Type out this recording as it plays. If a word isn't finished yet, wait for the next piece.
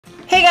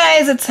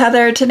Hey guys, it's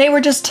Heather. Today we're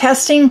just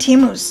testing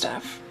TEMU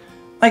stuff.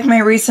 Like my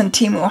recent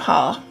TEMU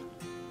haul.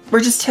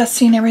 We're just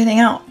testing everything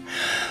out.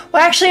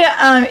 Well, actually,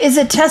 is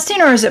it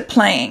testing or is it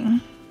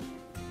playing?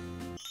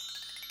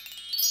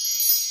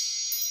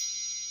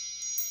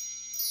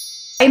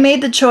 I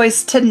made the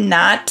choice to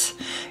not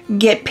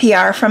get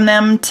PR from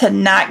them, to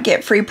not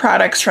get free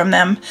products from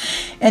them,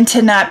 and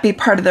to not be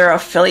part of their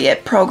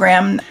affiliate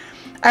program.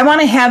 I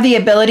want to have the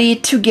ability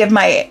to give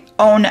my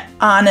own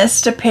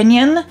honest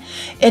opinion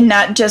and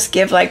not just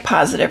give like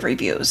positive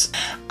reviews.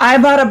 I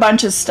bought a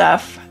bunch of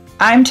stuff.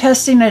 I'm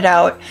testing it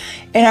out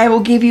and I will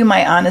give you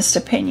my honest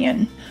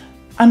opinion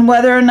on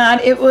whether or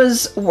not it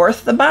was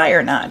worth the buy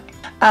or not.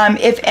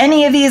 If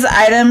any of these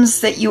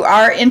items that you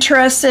are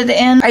interested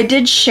in, I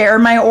did share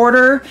my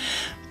order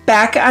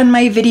back on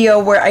my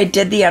video where I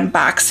did the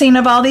unboxing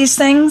of all these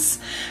things.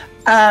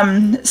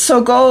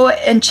 So go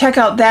and check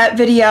out that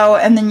video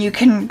and then you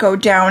can go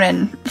down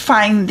and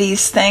find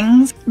these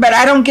things. But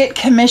I don't get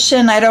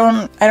commission. I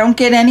don't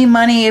get any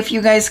money if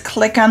you guys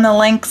click on the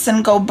links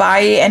and go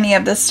buy any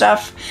of this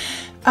stuff.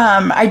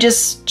 I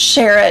just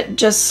share it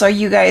just so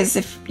you guys,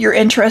 if you're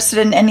interested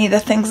in any of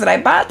the things that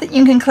I bought, that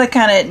you can click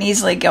on it and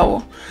easily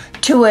go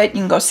to it.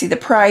 You can go see the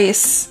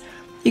price.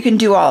 You can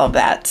do all of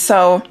that.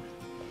 So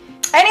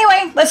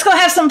anyway, let's go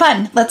have some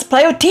fun. Let's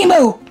play with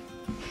TEMU.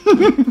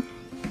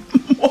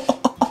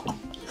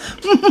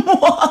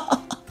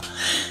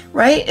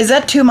 Right? Is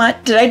that too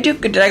much? Did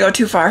I go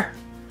too far?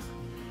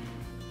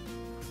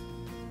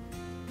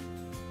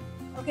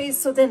 Okay,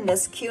 so then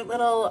this cute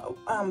little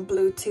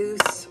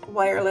Bluetooth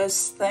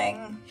wireless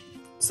thing.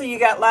 So you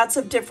got lots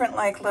of different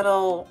like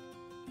little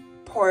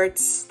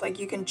ports, like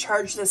you can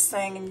charge this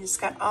thing and you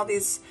just got all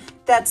these.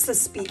 That's the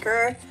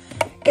speaker.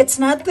 It's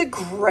not the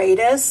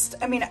greatest.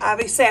 I mean,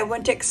 obviously I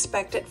wouldn't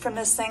expect it from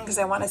this thing because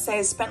I want to say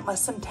I spent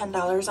less than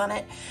 $10 on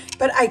it,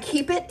 but I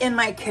keep it in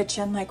my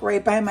kitchen, like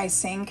right by my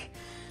sink.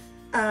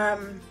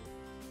 And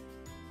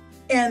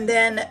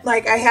then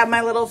like I have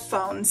my little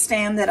phone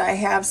stand that I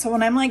have. So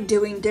when I'm like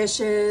doing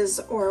dishes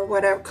or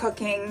whatever,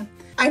 cooking,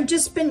 I've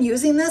just been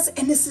using this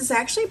and this is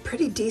actually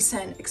pretty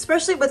decent,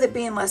 especially with it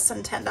being less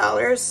than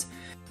 $10.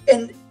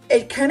 And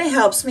it kind of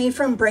helps me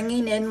from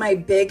bringing in my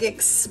big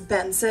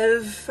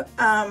expensive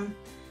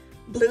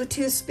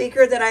Bluetooth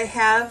speaker that I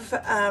have.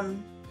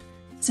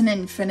 It's an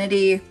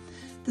Infinity.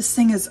 This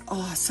thing is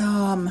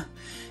awesome.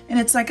 And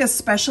it's like a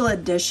special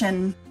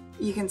edition.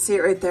 You can see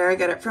it right there. I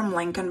got it from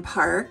Lincoln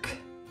Park.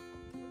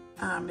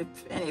 If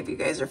any of you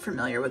guys are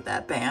familiar with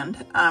that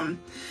band.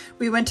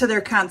 We went to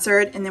their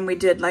concert and then we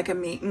did like a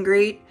meet and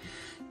greet.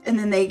 And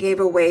then they gave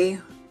away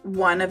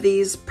one of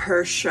these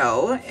per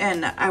show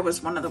and I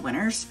was one of the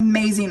winners.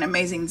 Amazing,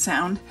 amazing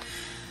sound.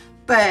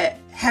 But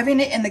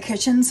having it in the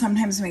kitchen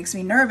sometimes makes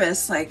me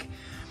nervous, like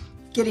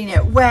getting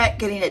it wet,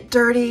 getting it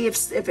dirty,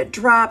 if it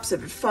drops,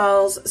 if it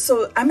falls.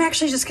 So I'm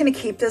actually just gonna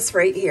keep this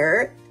right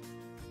here.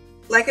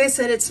 Like I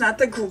said, it's not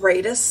the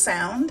greatest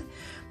sound,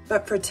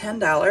 but for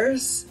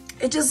 $10,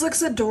 it just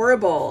looks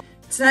adorable.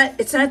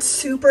 It's not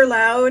super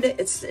loud.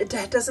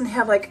 It doesn't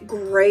have like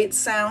great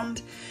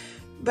sound,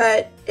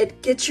 but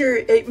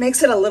it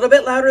makes it a little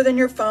bit louder than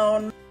your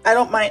phone. I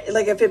don't mind,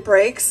 like if it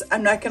breaks,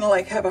 I'm not gonna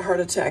like have a heart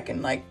attack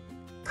and like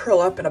curl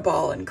up in a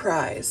ball and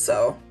cry.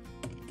 So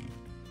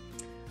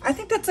I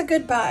think that's a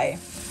good buy.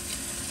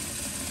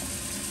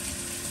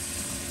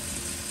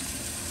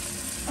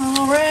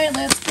 All right,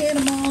 let's get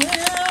them all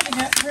out. I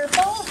got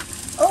purple.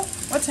 Oh,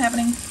 what's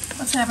happening?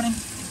 What's happening?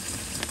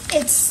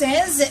 It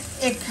says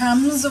it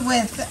comes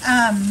with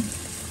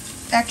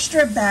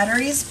extra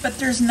batteries, but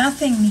there's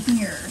nothing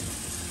here.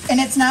 And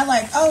it's not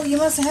like, oh, you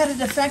must have had a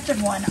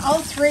defective one. All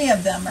three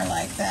of them are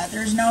like that.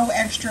 There's no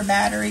extra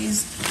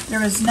batteries.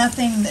 There is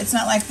nothing. It's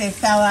not like they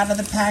fell out of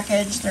the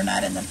package. They're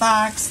not in the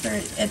box.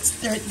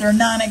 They're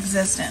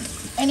non-existent.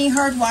 Any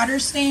hard water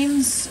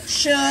stains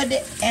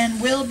should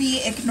and will be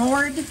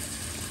ignored.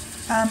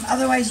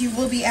 Otherwise, you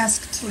will be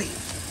asked to leave.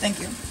 Thank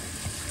you.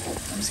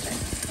 I'm just kidding.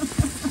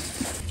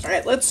 All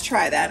right, let's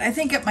try that. I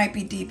think it might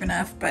be deep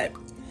enough, but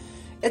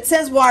it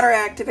says water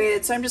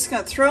activated, so I'm just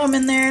gonna throw them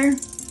in there.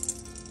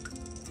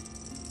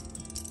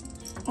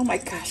 Oh my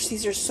gosh,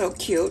 these are so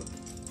cute.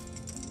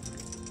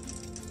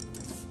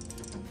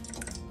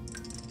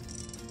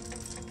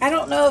 I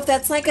don't know if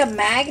that's like a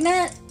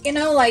magnet, you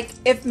know, like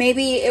if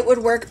maybe it would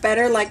work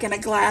better like in a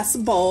glass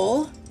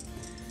bowl.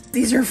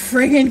 These are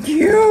friggin'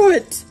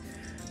 cute.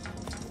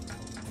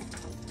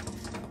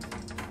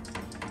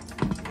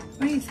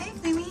 What do you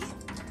think, Mimi?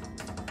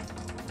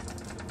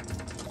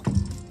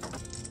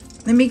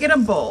 Let me get a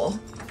bowl.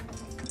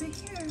 Right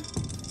here.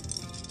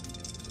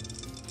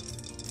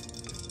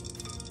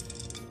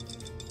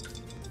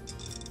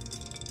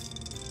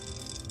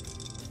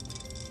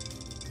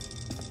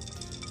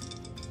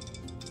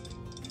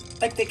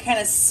 Like they kind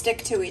of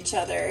stick to each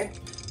other.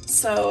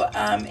 So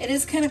it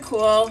is kind of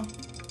cool.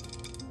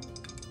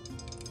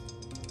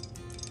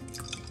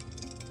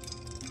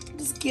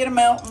 Just get them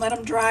out and let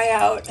them dry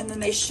out and then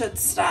they should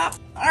stop.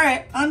 All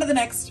right, on to the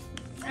next.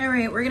 All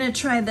right, we're gonna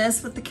try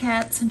this with the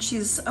cat since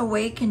she's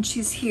awake and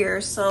she's here,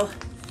 so.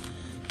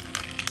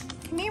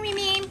 Come here,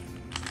 Mimi.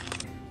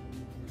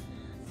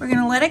 We're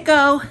gonna let it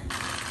go.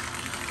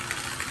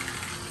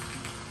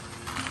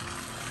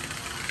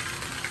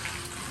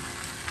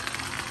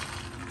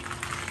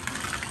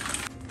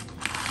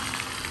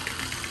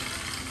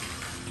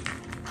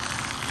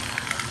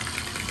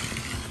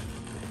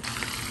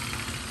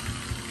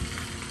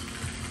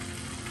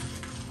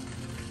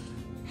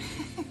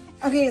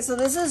 Okay, so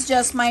this is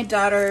just my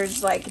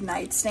daughter's like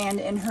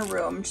nightstand in her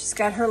room. She's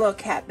got her little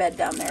cat bed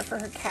down there for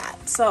her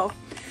cat. So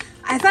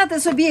I thought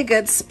this would be a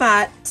good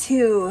spot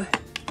to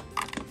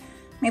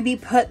maybe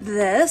put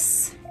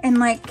this and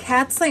like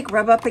cats like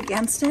rub up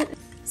against it.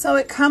 So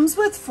it comes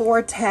with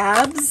 4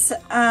 tabs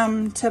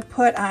to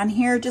put on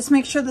here. Just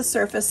make sure the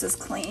surface is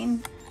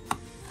clean.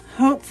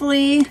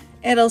 Hopefully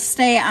it'll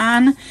stay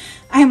on.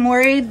 I'm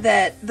worried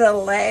that the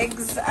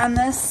legs on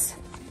this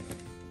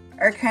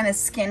are kind of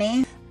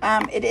skinny.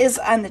 It is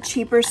on the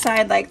cheaper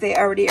side, like they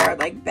already are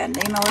like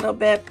bending a little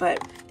bit,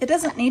 but it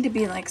doesn't need to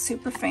be like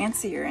super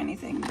fancy or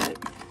anything. But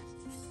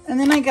and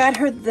then I got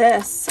her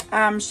this.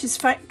 She's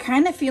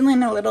kind of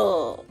feeling a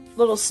little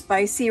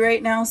spicy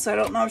right now, so I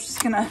don't know if she's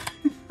gonna.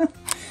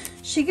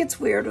 She gets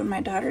weird when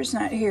my daughter's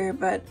not here,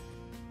 but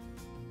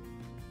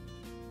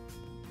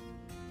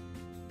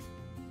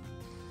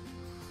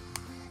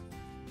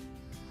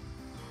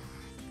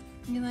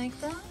you like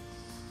that?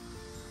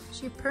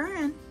 She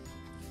purring.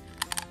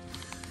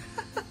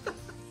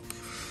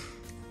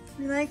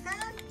 You like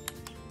that?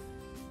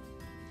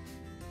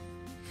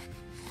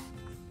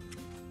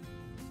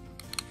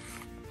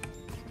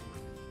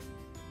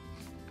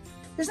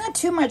 There's not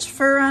too much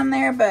fur on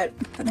there, but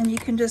then you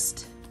can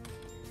just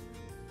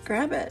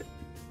grab it.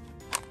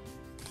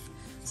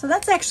 So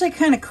that's actually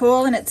kind of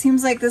cool, and it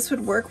seems like this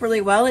would work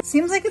really well. It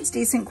seems like it's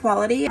decent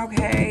quality.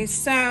 Okay,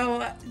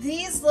 so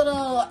these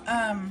little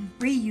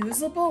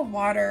reusable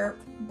water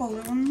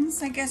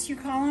balloons, I guess you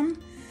call them,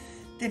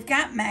 they've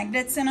got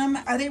magnets in them.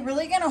 Are they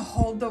really gonna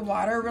hold the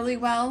water really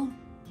well?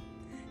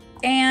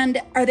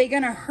 And are they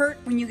gonna hurt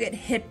when you get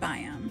hit by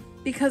them?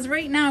 Because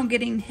right now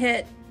getting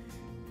hit,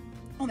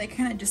 oh, they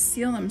kind of just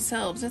seal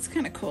themselves. That's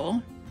kind of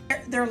cool.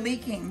 They're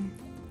leaking,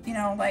 you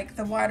know, like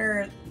the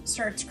water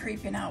starts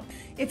creeping out.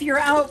 If you're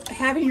out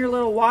having your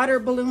little water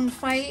balloon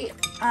fight,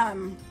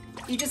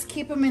 you just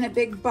keep them in a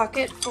big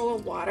bucket full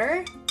of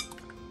water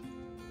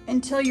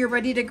until you're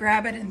ready to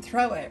grab it and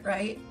throw it,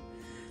 right?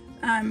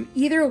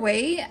 Either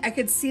way, I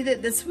could see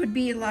that this would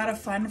be a lot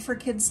of fun for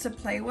kids to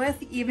play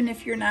with, even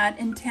if you're not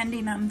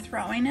intending on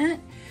throwing it.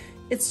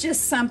 It's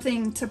just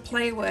something to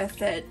play with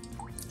that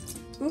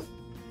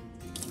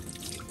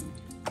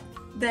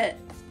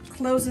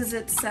closes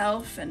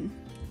itself, and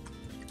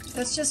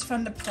that's just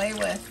fun to play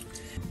with.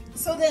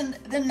 So then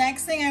the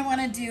next thing I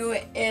want to do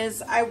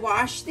is I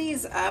wash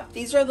these up.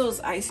 These are those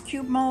ice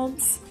cube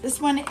molds. This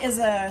one is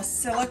a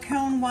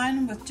silicone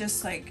one with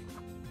just like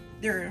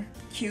their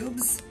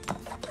cubes.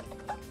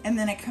 And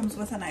then it comes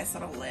with a nice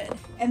little lid.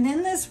 And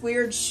then this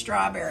weird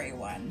strawberry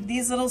one.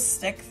 These little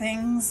stick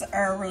things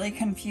are really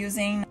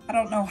confusing. I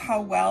don't know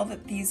how well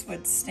that these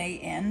would stay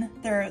in.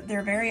 They're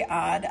very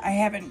odd. I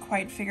haven't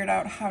quite figured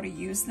out how to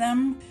use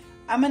them.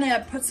 I'm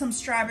gonna put some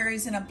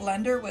strawberries in a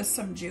blender with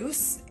some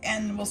juice,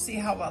 and we'll see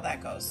how well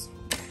that goes.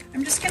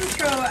 I'm just gonna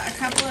throw a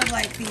couple of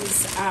like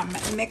these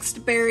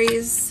mixed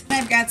berries.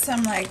 I've got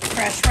some like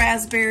fresh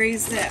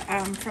raspberries that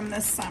from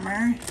this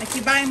summer. Like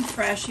you buy them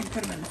fresh, you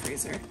put them in the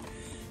freezer.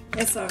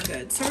 It's all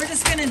good. So we're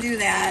just gonna do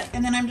that.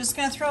 And then I'm just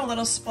gonna throw a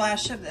little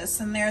splash of this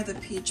in there, the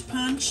peach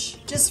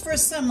punch, just for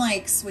some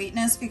like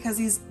sweetness,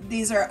 because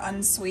these are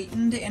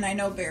unsweetened and I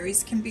know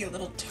berries can be a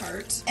little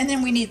tart. And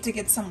then we need to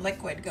get some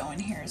liquid going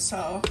here,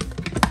 so.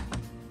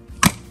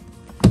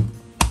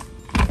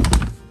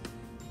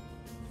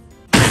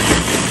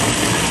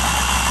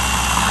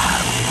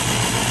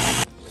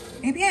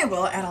 Maybe I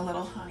will add a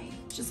little honey.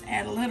 Just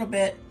add a little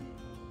bit.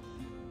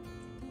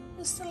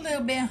 Just a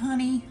little bit of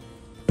honey.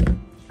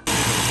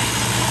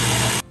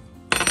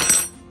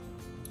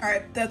 All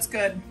right, that's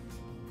good.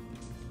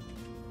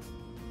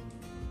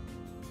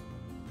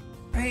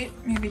 Right,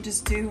 maybe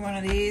just do one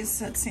of these.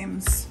 That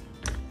seems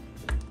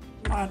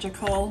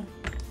logical.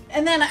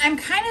 And then I'm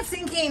kind of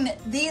thinking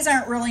these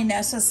aren't really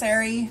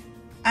necessary.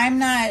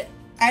 I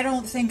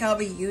don't think I'll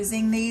be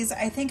using these.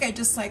 I think I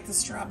just like the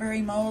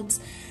strawberry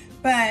molds,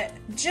 but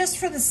just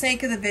for the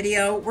sake of the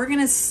video, we're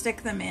gonna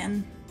stick them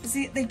in.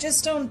 See, they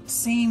just don't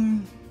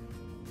seem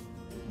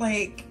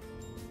like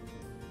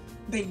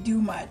they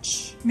do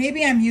much.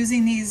 Maybe I'm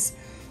using these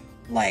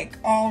like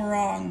all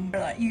wrong.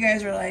 You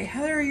guys are like,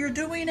 Heather, you're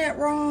doing it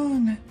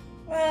wrong.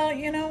 Well,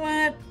 you know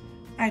what?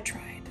 I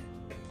tried.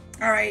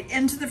 All right,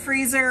 into the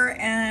freezer,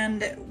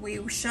 and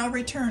we shall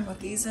return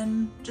with these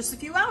in just a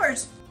few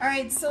hours. All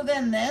right, so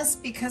then this,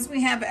 because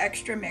we have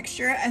extra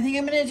mixture, I think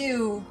I'm gonna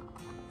do,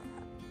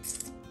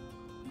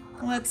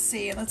 let's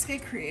see, let's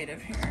get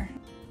creative here.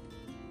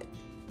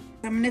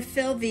 I'm gonna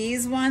fill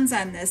these ones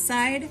on this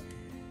side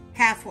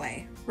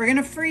halfway. We're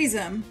gonna freeze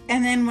them,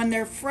 and then when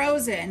they're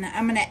frozen,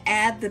 I'm gonna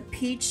add the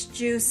peach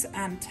juice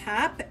on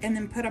top and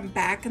then put them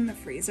back in the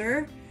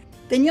freezer.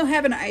 Then you'll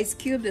have an ice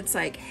cube that's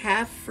like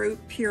half fruit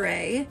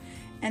puree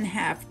and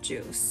half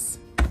juice.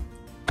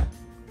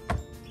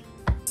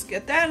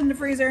 get that in the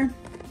freezer.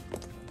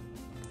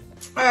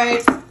 All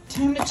right,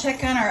 time to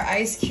check on our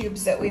ice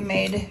cubes that we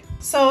made.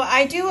 So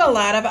I do a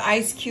lot of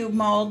ice cube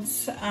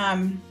molds.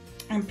 I'm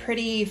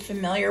pretty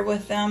familiar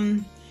with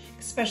them,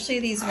 especially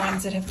these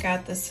ones that have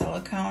got the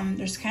silicone.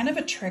 There's kind of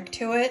a trick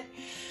to it.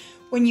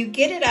 When you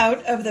get it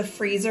out of the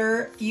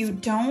freezer, you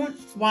don't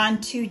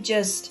want to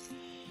just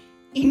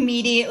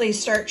immediately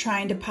start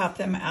trying to pop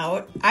them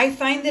out. I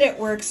find that it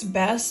works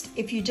best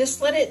if you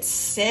just let it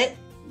sit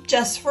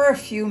just for a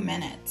few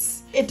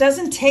minutes. It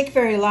doesn't take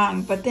very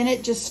long, but then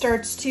it just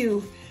starts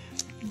to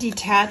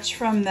detach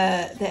from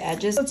the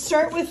edges. Let's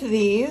start with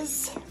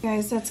these.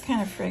 Guys, that's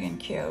kind of friggin'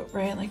 cute,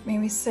 right? Like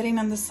maybe sitting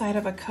on the side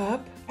of a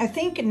cup. I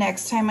think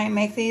next time I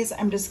make these,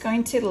 I'm just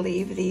going to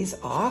leave these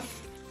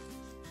off.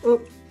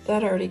 Oop,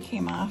 that already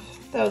came off.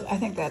 I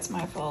think that's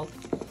my fault.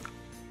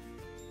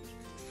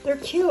 They're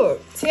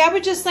cute. See, I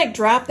would just like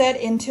drop that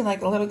into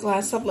like a little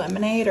glass of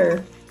lemonade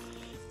or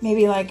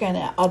maybe like an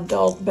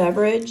adult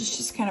beverage.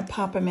 Just kind of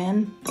pop them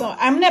in. So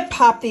I'm gonna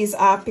pop these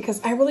off because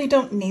I really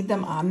don't need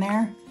them on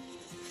there.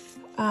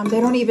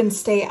 They don't even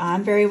stay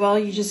on very well.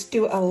 You just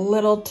do a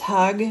little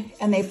tug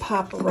and they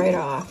pop right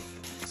off.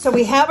 So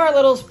we have our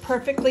little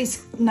perfectly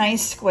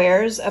nice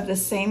squares of the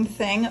same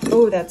thing.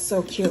 Oh, that's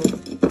so cute.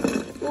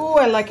 Oh,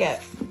 I like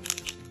it.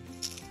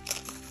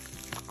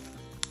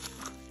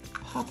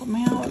 Pop them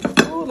out.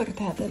 Oh, look at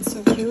that. That's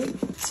so cute.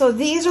 So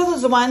these are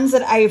those ones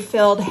that I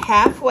filled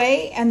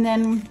halfway, and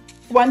then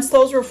once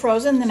those were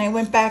frozen, then I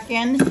went back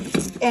in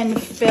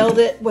and filled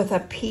it with a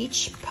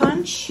peach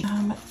punch.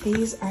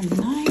 These are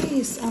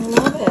nice. I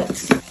love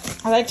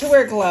it. I like to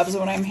wear gloves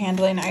when I'm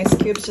handling ice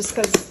cubes just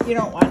because you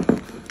don't want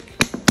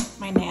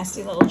my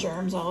nasty little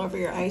germs all over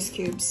your ice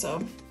cubes.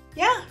 So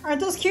yeah,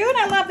 aren't those cute?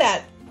 I love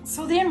that.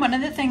 So then one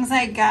of the things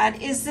I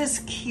got is this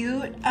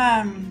cute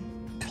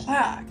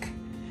clock.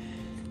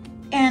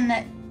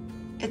 And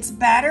it's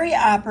battery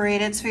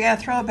operated, so we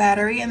gotta throw a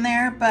battery in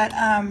there, but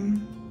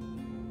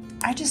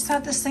I just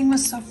thought this thing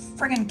was so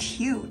friggin'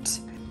 cute.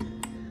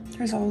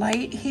 There's a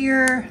light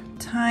here,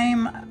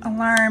 time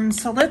alarm.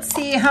 So let's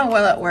see how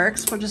well it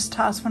works. We'll just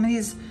toss one of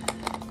these.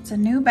 It's a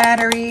new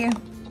battery.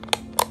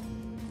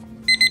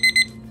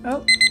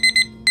 Oh.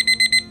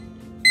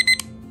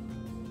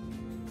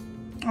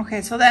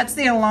 Okay, so that's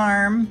the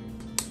alarm.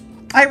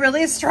 I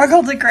really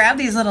struggled to grab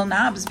these little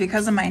knobs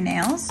because of my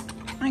nails.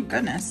 My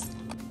goodness.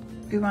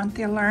 We want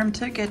the alarm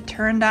to get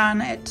turned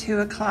on at 2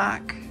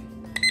 o'clock.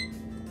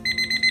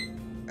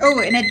 Oh,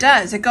 and it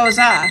does, it goes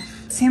off.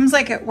 Seems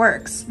like it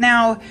works.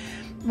 Now,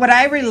 would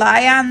I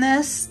rely on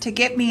this to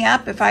get me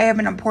up if I have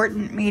an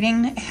important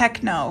meeting?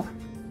 Heck no.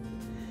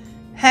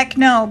 Heck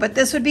no, but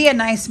this would be a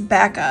nice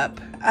backup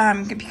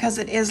because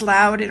it is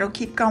loud, it'll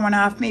keep going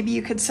off. Maybe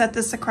you could set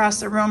this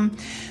across the room.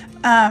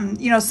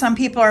 You know, some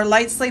people are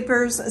light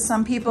sleepers.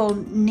 Some people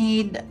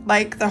need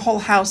like the whole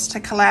house to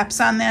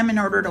collapse on them in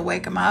order to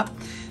wake them up.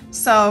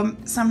 So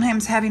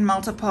sometimes having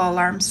multiple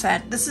alarms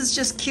set. This is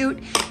just cute,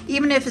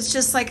 even if it's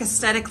just like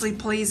aesthetically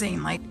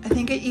pleasing. Like I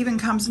think it even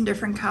comes in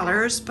different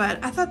colors, but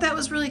I thought that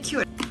was really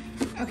cute.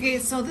 Okay,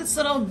 so this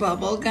little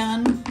bubble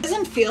gun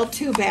doesn't feel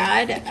too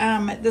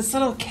bad. This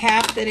little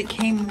cap that it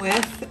came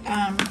with,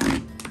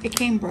 it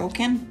came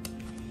broken.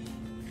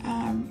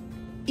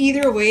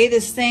 Either way,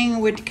 this thing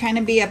would kind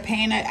of be a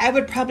pain. I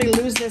would probably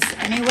lose this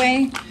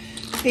anyway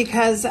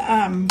because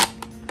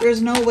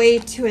there's no way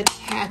to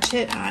attach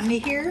it onto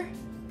here.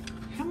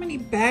 How many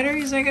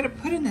batteries I gotta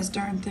put in this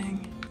darn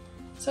thing?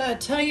 So I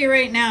tell you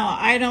right now,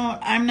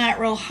 I'm not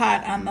real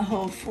hot on the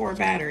whole 4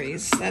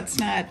 batteries. That's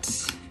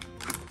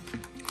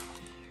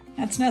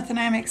nothing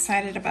I'm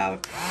excited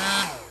about.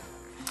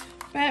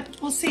 But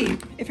we'll see.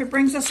 If it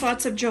brings us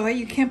lots of joy,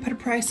 you can't put a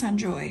price on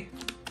joy.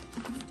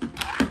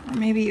 Or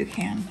maybe you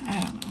can,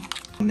 I don't know.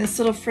 And this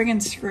little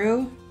friggin'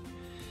 screw,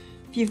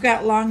 if you've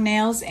got long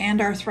nails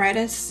and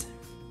arthritis,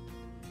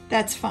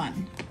 that's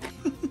fun.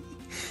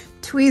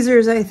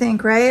 Tweezers, I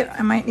think, right?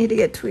 I might need to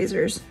get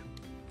tweezers.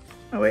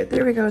 Oh wait,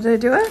 there we go. Did I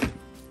do it?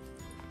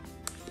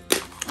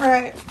 All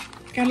right,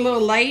 got a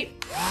little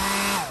light.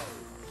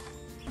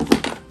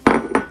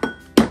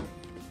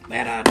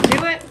 That ought to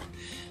do it.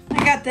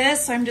 I got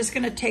this, so I'm just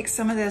gonna take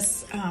some of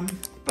this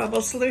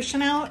bubble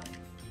solution out.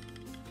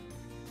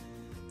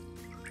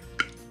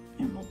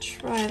 And we'll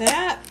try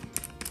that.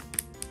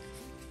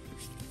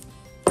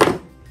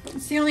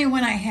 It's the only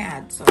one I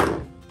had, so.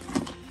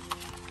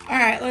 All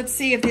right, let's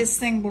see if this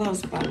thing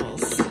blows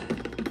bubbles.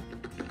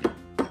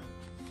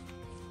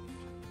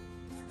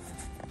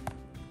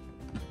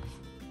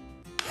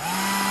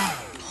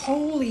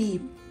 Holy,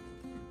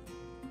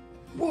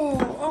 whoa,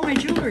 oh my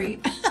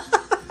jewelry.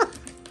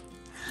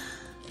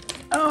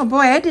 Oh boy,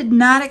 I did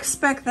not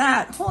expect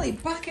that. Holy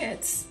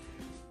buckets.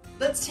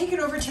 Let's take it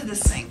over to the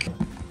sink.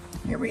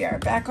 Here we are,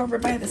 back over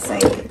by the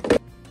sink.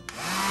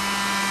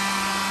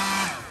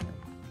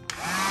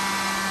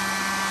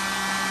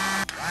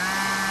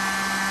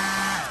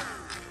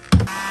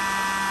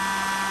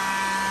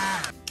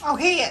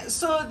 Okay,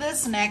 so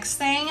this next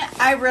thing,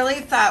 I really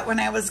thought when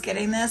I was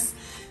getting this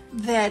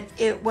that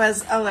it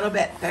was a little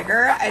bit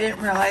bigger. I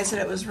didn't realize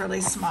that it was really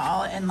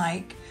small and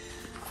like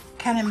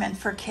kind of meant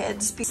for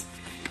kids.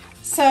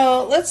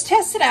 So let's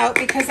test it out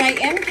because I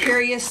am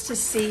curious to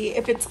see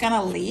if it's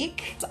gonna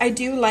leak. I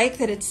do like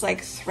that it's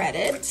like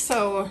threaded,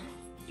 so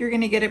you're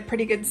gonna get a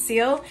pretty good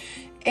seal.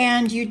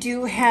 And you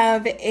do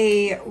have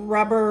a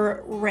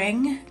rubber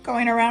ring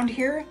going around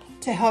here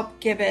to help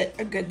give it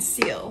a good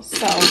seal.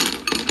 So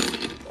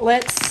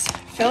let's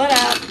fill it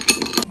up.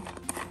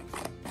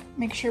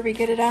 Make sure we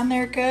get it on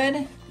there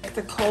good.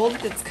 The cold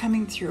that's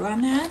coming through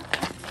on that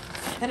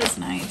is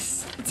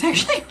nice. It's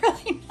actually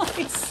really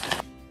nice.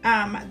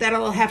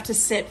 That'll have to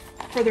sit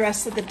for the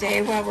rest of the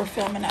day while we're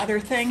filming other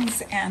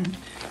things, and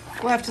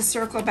we'll have to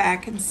circle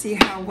back and see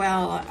how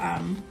well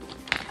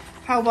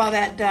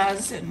that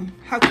does and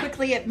how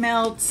quickly it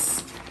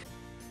melts.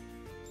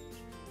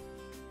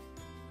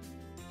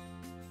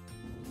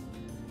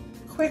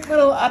 Quick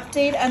little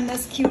update on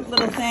this cute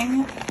little thing.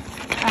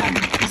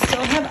 We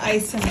still have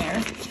ice in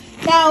there.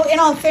 Now, in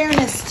all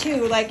fairness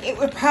too, like it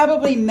would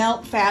probably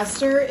melt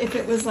faster if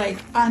it was like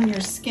on your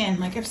skin,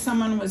 like if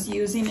someone was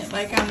using it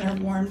like on their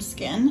warm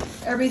skin.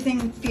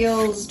 Everything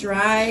feels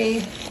dry.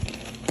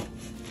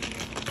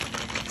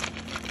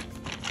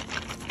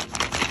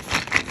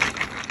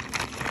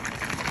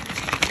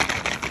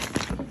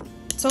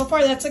 So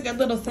far, that's a good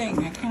little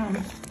thing.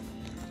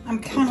 I'm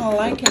kind of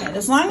liking it.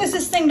 As long as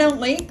this thing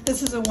don't leak,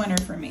 this is a winner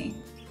for me.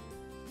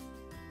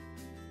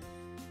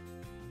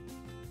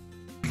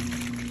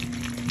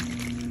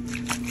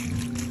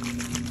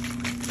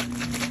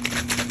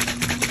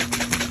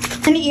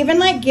 And even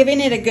like giving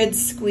it a good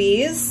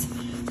squeeze,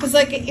 because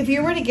like if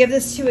you were to give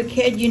this to a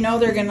kid, you know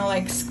they're gonna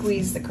like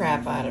squeeze the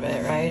crap out of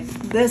it, right?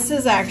 This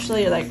is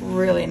actually like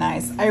really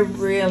nice. I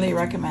really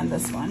recommend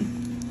this one.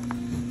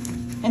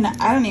 And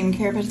I don't even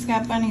care if it's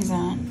got bunnies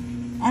on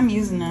it. I'm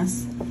using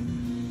this.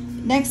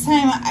 Next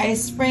time I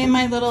spray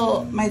my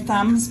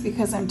thumbs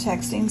because I'm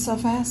texting so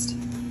fast.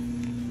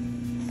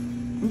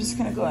 I'm just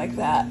gonna go like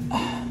that.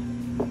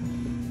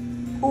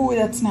 Ooh,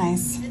 that's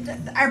nice.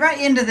 I brought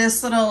you into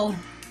this little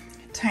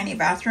tiny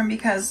bathroom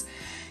because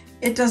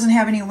it doesn't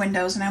have any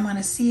windows and I want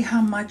to see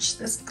how much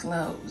this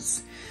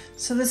glows.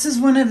 So this is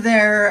one of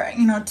their,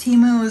 you know,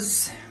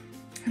 TEMU's,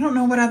 I don't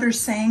know what other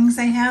sayings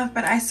they have,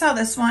 but I saw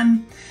this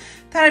one.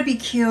 Thought it'd be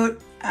cute,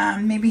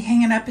 maybe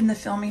hanging up in the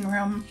filming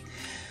room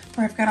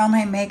where I've got all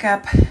my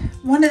makeup.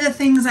 One of the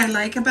things I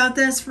like about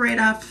this right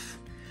off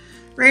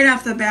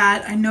the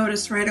bat, I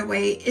noticed right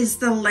away, is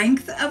the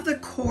length of the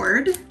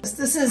cord.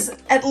 This is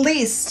at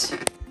least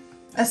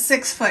a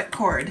 6-foot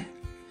cord.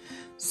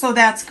 So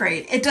that's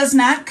great. It does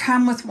not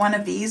come with one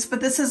of these,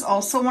 but this is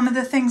also one of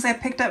the things I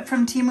picked up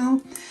from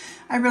TEMU.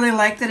 I really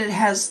like that it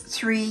has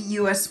 3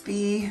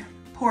 USB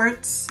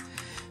ports.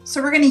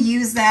 So we're gonna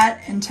use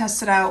that and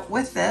test it out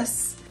with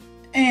this.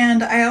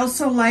 And I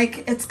also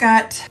like it's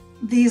got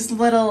these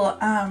little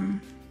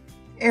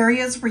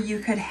areas where you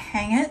could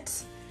hang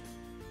it.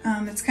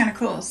 It's kind of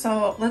cool.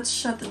 So let's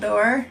shut the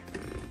door.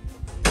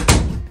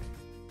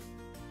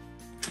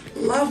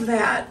 Love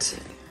that.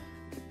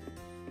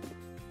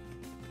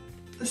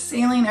 The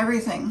ceiling,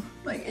 everything.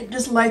 Like it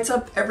just lights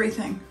up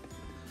everything.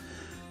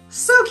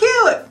 So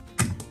cute.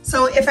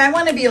 So if I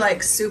want to be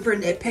like super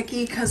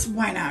nitpicky, because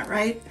why not,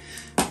 right?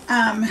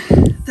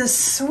 The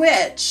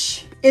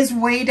switch is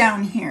way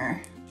down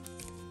here.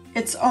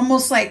 It's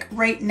almost like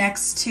right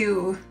next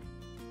to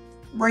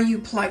where you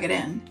plug it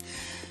in.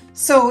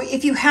 So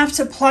if you have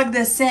to plug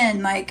this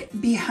in like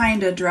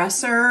behind a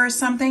dresser or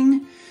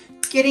something,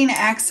 getting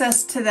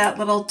access to that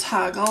little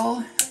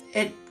toggle,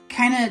 it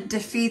kind of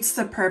defeats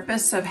the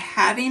purpose of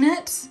having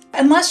it.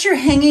 Unless you're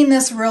hanging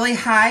this really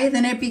high,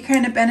 then it'd be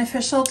kind of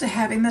beneficial to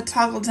having the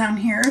toggle down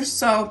here.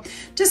 So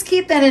just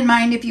keep that in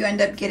mind if you end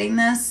up getting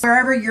this.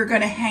 Wherever you're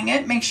going to hang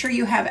it, make sure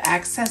you have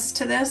access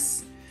to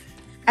this.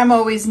 I'm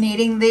always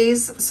needing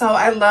these, so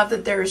I love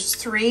that there's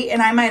 3,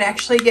 and I might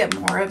actually get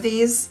more of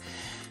these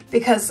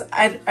because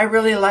I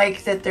really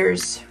like that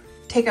there's,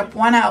 take up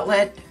 1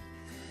 outlet,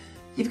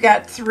 you've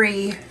got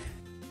 3.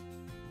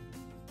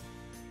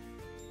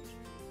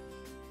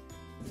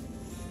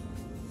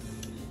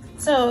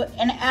 So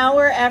an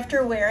hour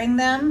after wearing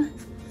them,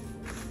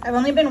 I've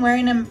only been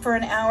wearing them for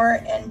an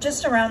hour and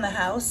just around the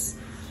house.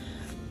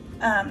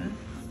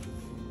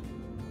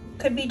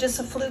 Could be just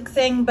a fluke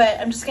thing, but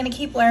I'm just gonna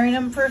keep wearing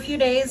them for a few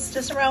days,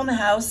 just around the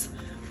house,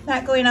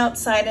 not going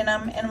outside in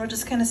them, and we're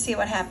just gonna see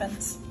what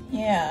happens.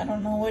 Yeah, I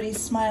don't know what he's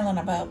smiling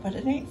about, but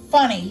it ain't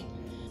funny.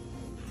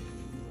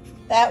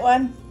 That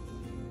one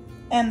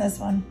and this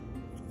one.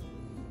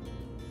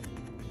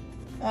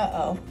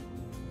 Uh-oh.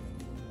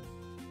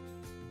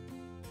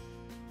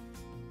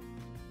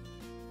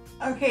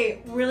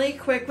 Okay, really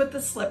quick with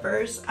the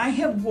slippers. I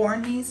have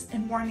worn these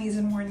and worn these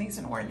and worn these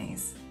and worn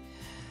these.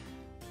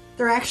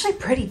 They're actually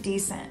pretty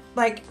decent.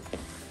 Like,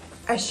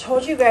 I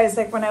showed you guys,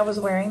 like when I was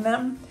wearing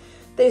them,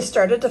 they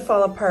started to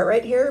fall apart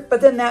right here,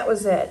 but then that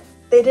was it.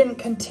 They didn't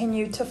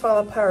continue to fall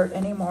apart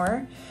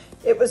anymore.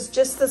 It was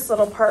just this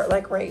little part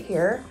like right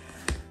here.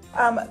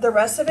 The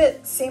rest of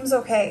it seems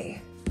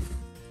okay.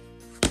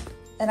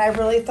 And I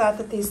really thought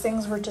that these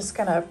things were just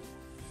gonna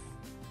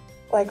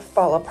like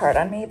fall apart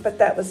on me, but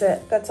that was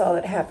it. That's all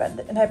that happened.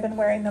 And I've been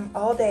wearing them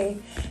all day,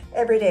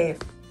 every day.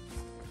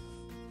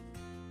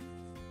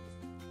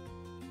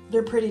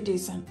 They're pretty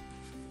decent.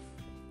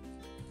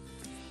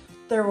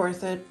 They're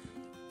worth it.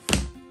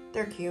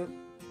 They're cute.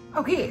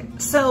 Okay,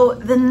 so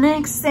the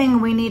next thing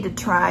we need to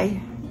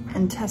try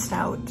and test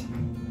out.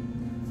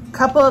 A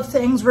couple of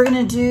things. We're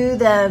gonna do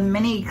the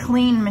mini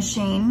clean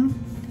machine.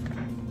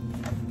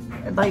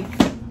 It like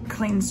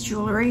cleans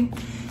jewelry.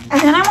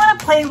 And then I wanna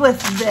play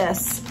with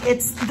this.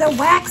 It's the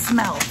wax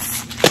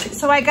melts.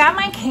 So I got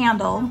my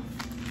candle.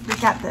 We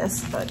got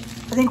this, but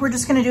I think we're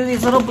just gonna do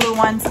these little blue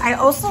ones. I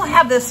also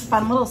have this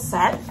fun little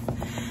set.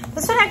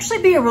 This would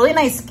actually be a really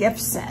nice gift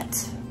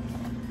set.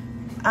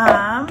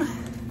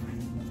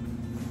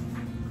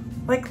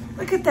 Like,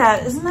 look at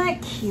that. Isn't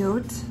that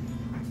cute?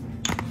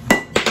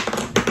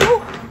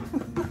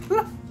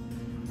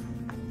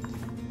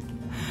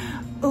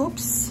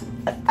 Oops.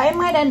 I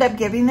might end up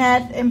giving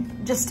that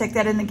and just stick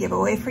that in the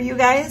giveaway for you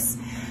guys.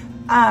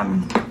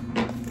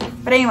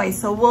 But anyway,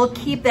 so we'll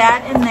keep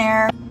that in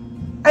there.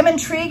 I'm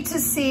intrigued to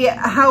see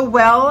how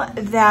well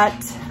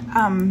that,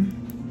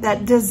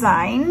 that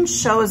design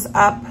shows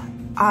up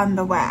on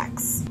the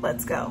wax.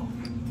 Let's go.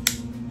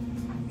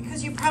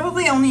 Because you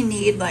probably only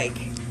need like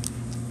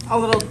a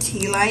little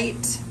tea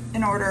light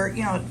in order,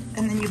 you know,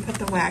 and then you put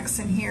the wax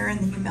in here and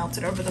then you melt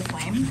it over the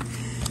flame.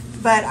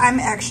 But I'm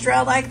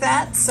extra like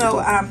that,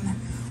 so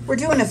we're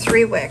doing a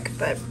 3-wick,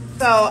 but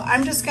so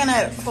I'm just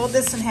gonna fold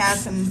this in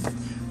half and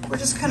we're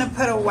just gonna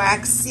put a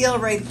wax seal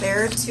right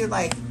there to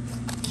like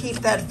keep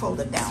that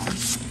folded down.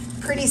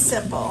 Pretty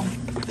simple.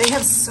 They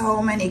have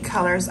so many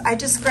colors. I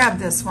just grabbed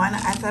this one.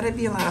 I thought it'd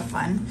be a lot of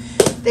fun.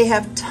 They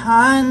have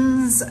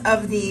tons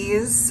of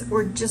these,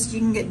 or just you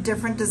can get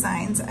different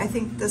designs. I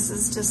think this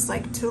is just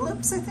like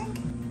tulips, I think.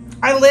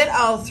 I lit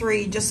all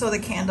 3 just so the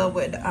candle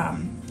would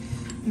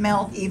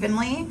melt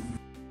evenly.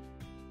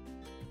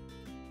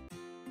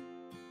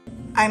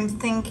 I'm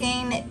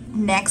thinking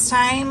next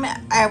time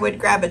I would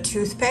grab a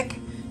toothpick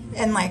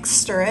and like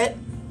stir it,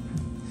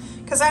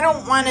 because I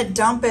don't want to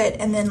dump it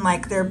and then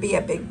like there be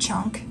a big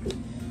chunk.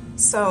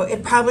 So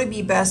it'd probably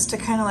be best to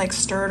kind of like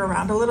stir it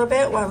around a little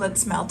bit while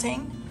it's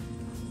melting.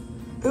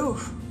 Ooh,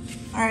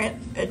 all right,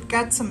 it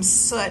got some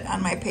soot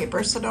on my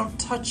paper, so don't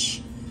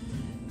touch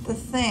the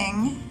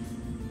thing.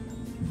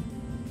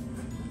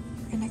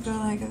 I'm gonna go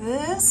like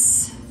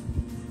this.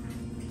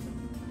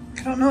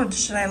 I don't know,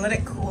 should I let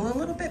it cool a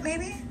little bit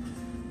maybe?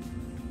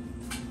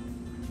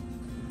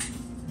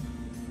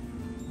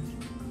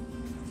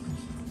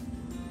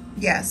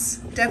 Yes,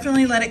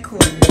 definitely let it cool.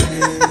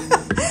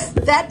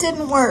 That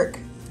didn't work.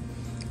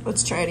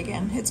 Let's try it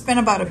again. It's been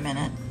about a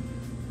minute.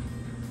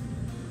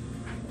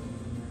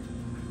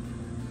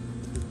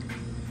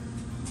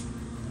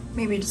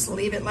 Maybe just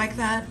leave it like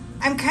that.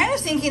 I'm kind of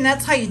thinking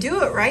that's how you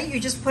do it, right? You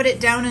just put it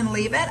down and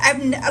leave it.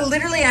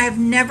 I've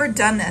never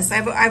done this.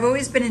 I've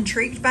always been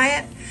intrigued by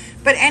it,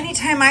 but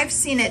anytime I've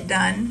seen it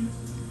done,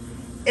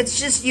 it's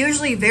just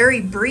usually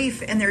very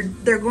brief, and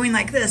they're going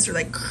like this, or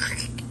like,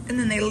 and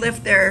then they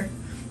lift their,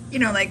 you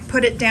know, like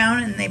put it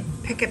down and they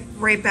pick it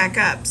right back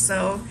up.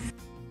 So,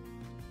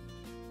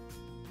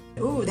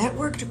 ooh, that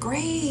worked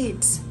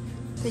great.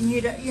 Then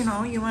you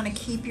know, you want to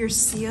keep your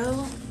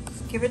seal.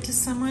 Give it to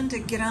someone to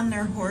get on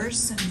their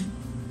horse and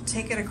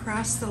take it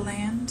across the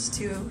land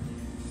to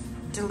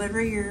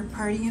deliver your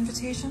party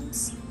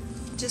invitations.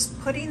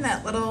 Just putting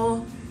that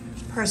little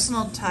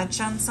personal touch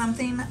on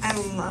something. I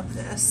love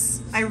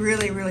this. I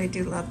really, really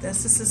do love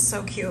this. This is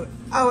so cute.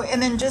 Oh,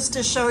 and then just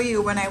to show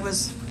you when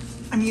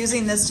I'm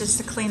using this just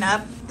to clean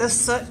up, the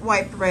soot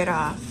wiped right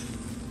off.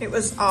 It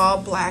was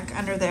all black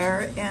under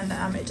there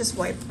and it just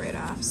wiped right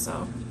off. So,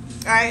 all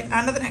right,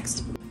 on to the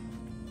next.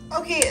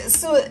 Okay,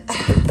 so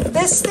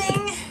this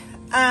thing,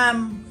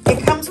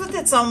 it comes with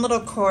its own little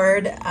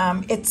cord.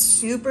 It's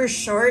super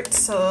short,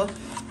 so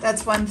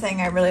that's one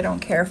thing I really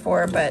don't care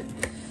for, but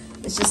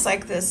it's just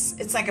like this.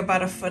 It's like about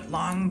 1 foot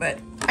long, but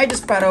I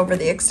just brought over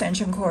the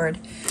extension cord.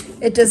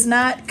 It does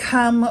not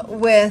come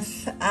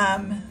with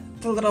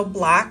the little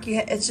block.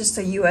 It's just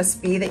a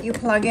USB that you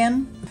plug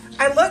in.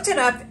 I looked it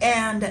up,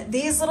 and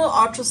these little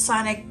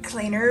ultrasonic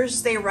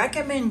cleaners, they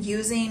recommend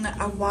using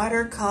a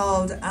water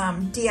called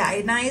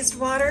deionized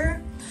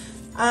water.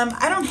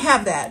 I don't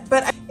have that,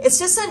 but it's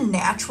just a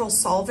natural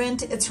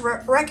solvent. It's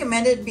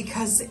recommended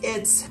because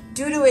it's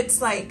due to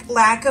its like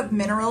lack of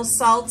mineral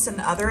salts and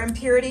other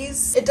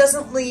impurities. It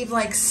doesn't leave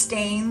like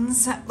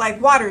stains, like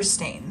water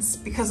stains,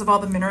 because of all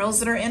the minerals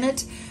that are in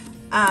it.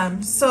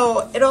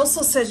 So it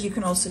also says you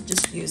can also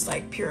just use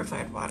like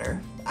purified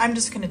water. I'm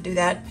just gonna do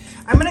that.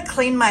 I'm gonna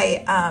clean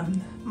my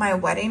my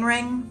wedding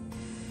ring.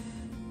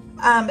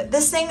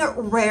 This thing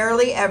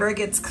rarely ever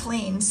gets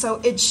cleaned,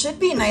 so it should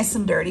be nice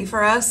and dirty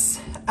for us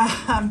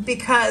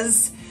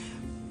because,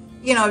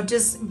 you know,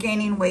 just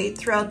gaining weight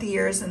throughout the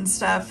years and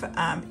stuff,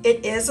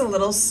 it is a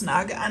little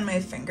snug on my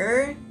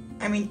finger.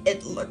 I mean,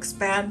 it looks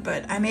bad,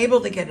 but I'm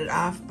able to get it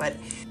off. But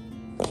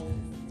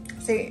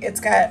see, it's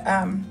got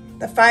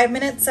the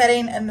 5-minute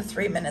setting and the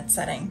 3-minute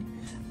setting.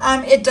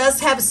 It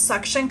does have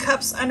suction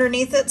cups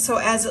underneath it, so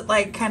as it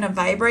like kind of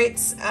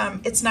vibrates,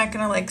 it's not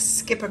gonna like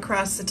skip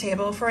across the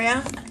table for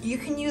you. You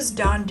can use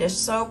Dawn dish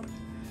soap.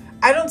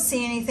 I don't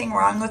see anything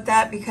wrong with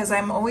that because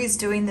I'm always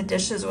doing the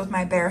dishes with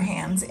my bare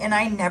hands and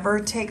I never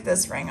take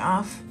this ring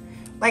off.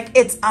 Like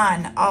it's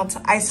on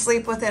I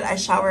sleep with it, I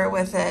shower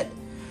with it.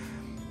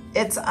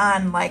 It's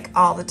on like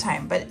all the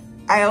time, but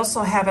I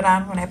also have it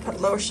on when I put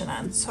lotion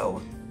on,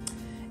 so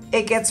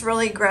it gets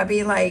really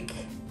grubby like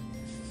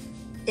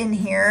in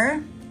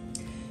here.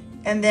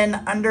 And then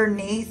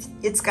underneath,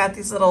 it's got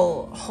these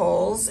little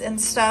holes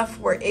and stuff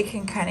where it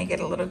can kind of get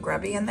a little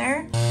grubby in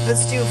there.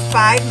 Let's do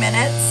 5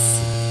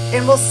 minutes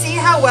and we'll see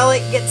how well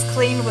it gets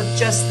cleaned with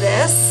just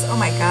this. Oh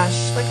my gosh,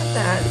 look at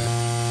that.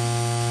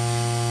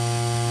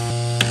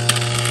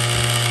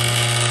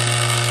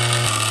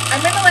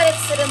 I'm gonna let it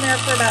sit in there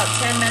for about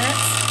 10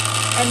 minutes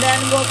and then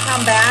we'll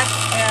come back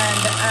and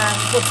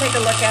we'll take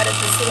a look at it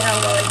to see how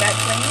well it got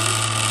cleaned.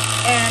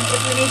 And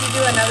if we need to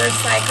do another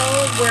cycle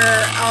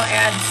where I'll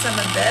add some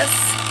of this.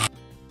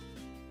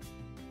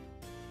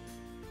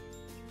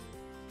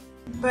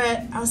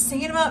 But I was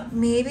thinking about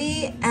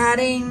maybe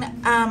adding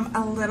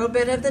a little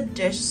bit of the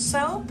dish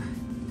soap.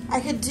 I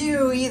could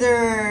do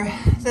either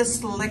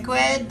this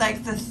liquid,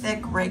 like the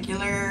thick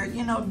regular,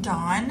 you know,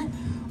 Dawn,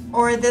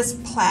 or this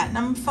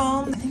platinum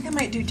foam. I think I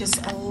might do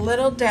just a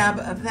little dab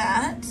of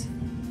that.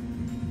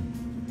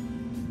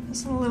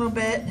 Just a little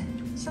bit,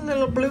 just a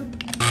little bloop.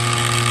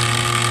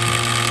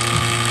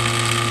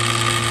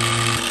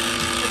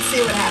 See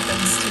what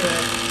happens to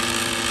it.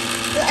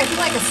 I feel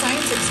like a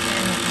science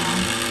experiment now.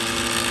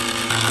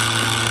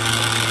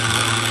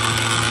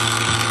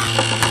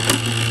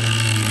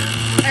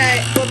 All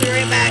right, we'll be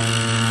right back.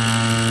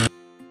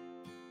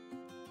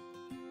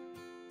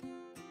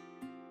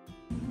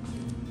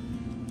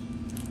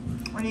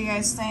 What do you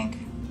guys think?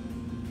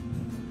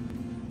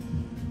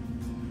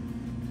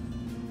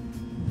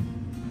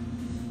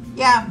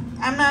 Yeah,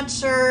 I'm not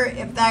sure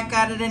if that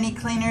got it any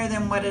cleaner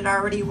than what it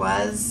already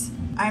was.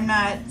 I'm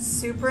not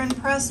super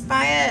impressed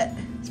by it,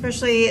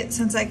 especially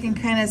since I can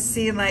kind of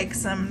see like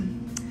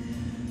some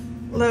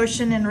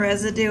lotion and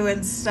residue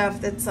and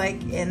stuff that's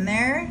like in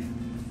there.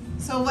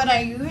 So what I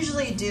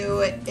usually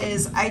do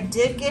is I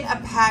did get a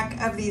pack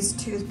of these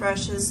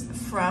toothbrushes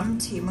from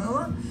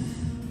TEMU,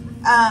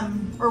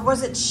 or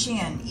was it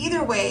Shein?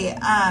 Either way,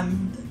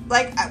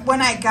 like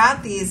when I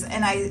got these,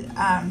 and I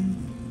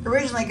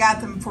originally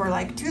got them for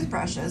like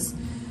toothbrushes,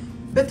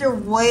 but they're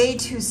way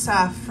too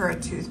soft for a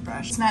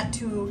toothbrush. It's not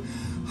too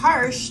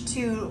harsh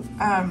to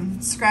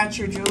scratch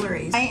your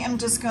jewelry. I am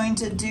just going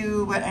to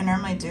do what I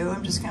normally do.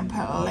 I'm just going to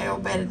put a little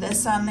bit of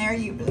this on there.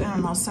 I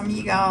don't know, some of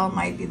you all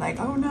might be like,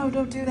 oh no,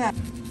 don't do that.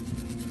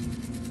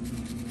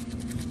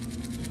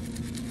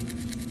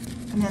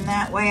 And then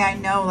that way I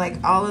know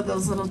like all of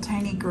those little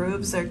tiny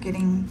grooves are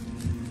getting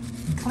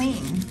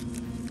clean.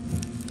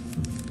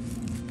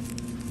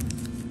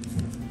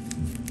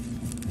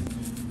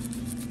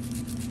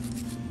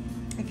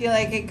 I feel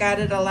like it got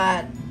it a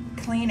lot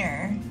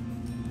cleaner.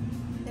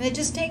 And it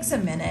just takes a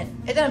minute.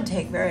 It doesn't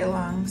take very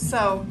long,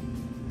 so.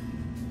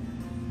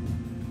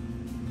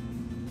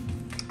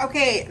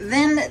 Okay,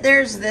 then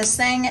there's this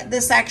thing.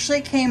 This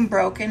actually came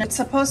broken. It's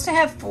supposed to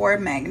have 4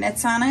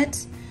 magnets on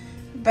it,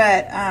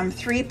 but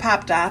 3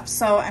 popped off.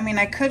 So, I mean,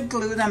 I could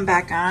glue them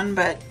back on,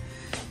 but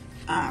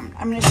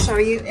I'm gonna show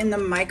you in the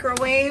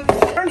microwave.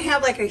 I don't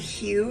have like a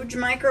huge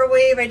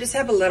microwave. I just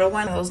have a little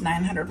one, those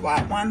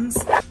 900-watt ones.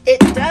 It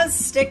does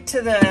stick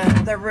to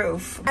the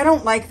roof. I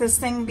don't like this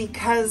thing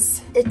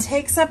because it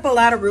takes up a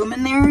lot of room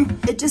in there.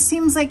 It just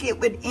seems like it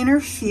would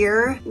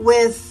interfere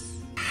with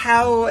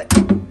how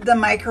the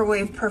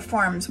microwave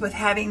performs with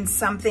having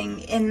something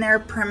in there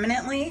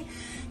permanently,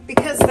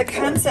 because the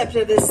concept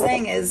of this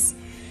thing is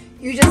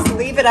you just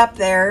leave it up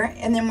there,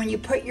 and then when you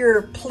put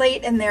your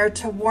plate in there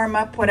to warm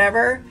up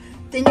whatever,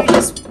 then you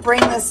just bring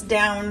this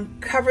down,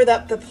 cover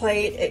up the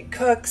plate, it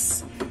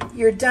cooks,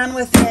 you're done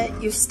with it,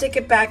 you stick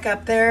it back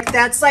up there.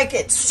 That's like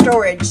its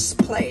storage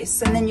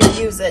place, and then you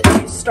use it,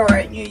 you store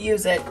it, and you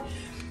use it.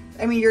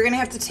 I mean, you're gonna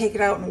have to take it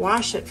out and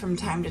wash it from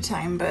time to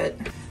time, but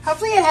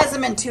hopefully it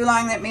hasn't been too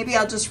long that maybe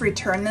I'll just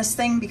return this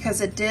thing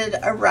because it did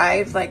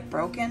arrive like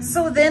broken.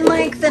 So then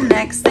like the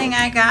next thing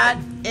I got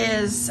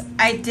is,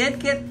 I did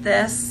get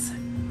this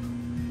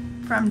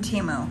from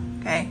TEMU,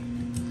 okay?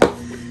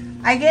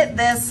 I get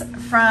this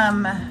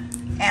from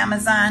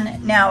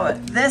Amazon. Now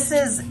this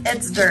is,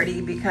 it's dirty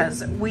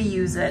because we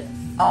use it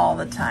all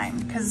the time,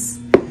 because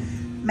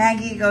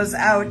Maggie goes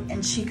out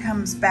and she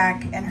comes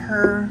back and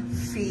her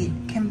feet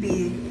can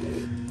be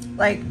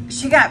like,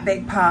 she got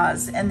big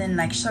paws, and then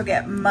like she'll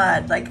get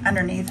mud like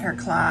underneath her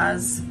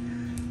claws,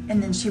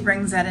 and then she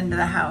brings that into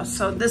the house.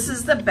 So this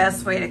is the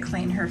best way to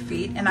clean her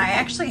feet. And I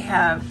actually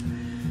have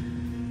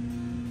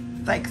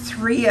like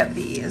 3 of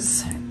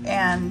these.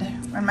 And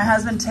when my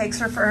husband takes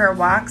her for her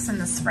walks in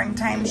the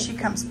springtime, she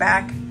comes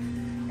back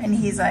and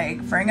he's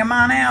like, bring them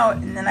on out.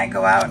 And then I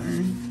go out,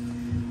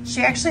 and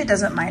she actually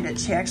doesn't mind it.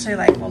 She actually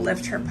like will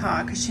lift her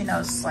paw because she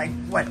knows like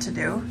what to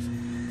do.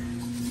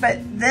 But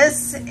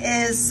this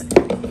is,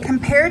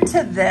 compared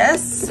to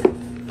this,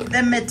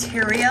 the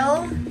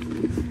material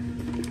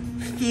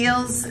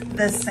feels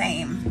the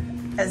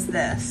same as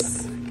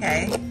this,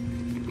 okay?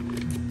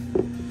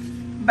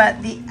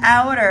 But the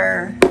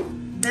outer,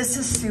 this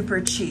is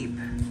super cheap.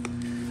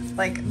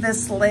 Like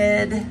this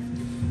lid,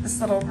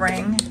 this little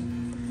ring,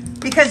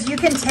 because you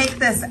can take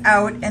this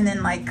out and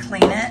then like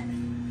clean it.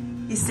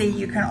 You see,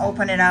 you can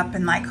open it up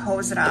and like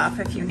hose it off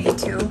if you need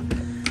to.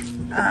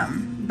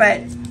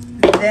 But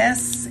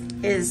this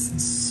is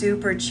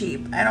super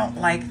cheap. I don't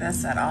like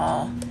this at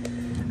all.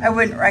 I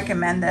wouldn't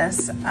recommend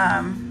this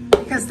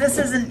because this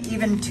isn't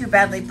even too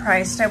badly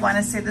priced. I want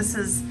to say this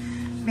is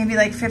maybe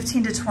like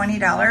 $15 to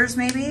 $20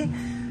 maybe.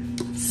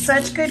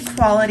 Such good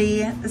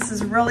quality. This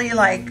is really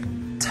like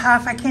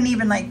tough. I can't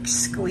even like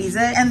squeeze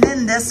it. And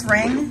then this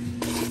ring,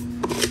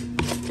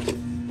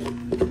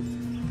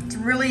 it's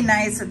really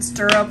nice. It's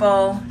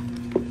durable.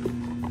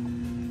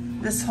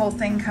 This whole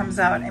thing comes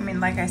out. I mean,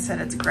 like I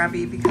said, it's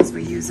grubby because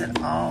we use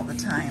it all the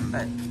time,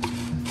 but.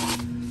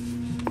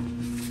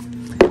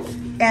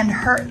 And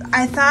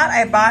I thought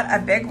I bought a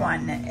big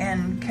one,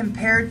 and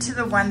compared to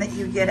the one that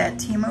you get at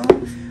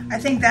TEMU, I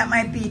think that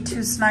might be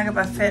too snug of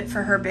a fit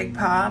for her big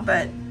paw,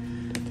 but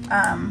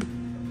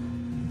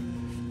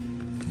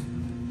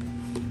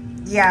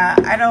yeah,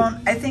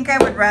 I think I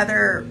would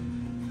rather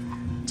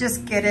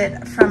just get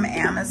it from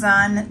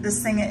Amazon.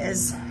 This thing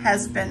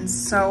has been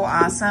so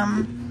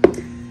awesome.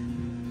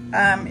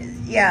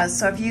 Yeah,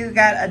 so if you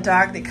got a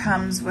dog that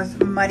comes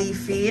with muddy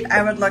feet,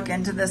 I would look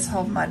into this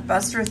whole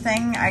MudBuster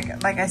thing.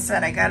 Like I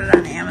said, I got it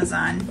on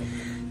Amazon.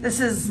 This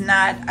is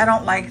not, I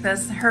don't like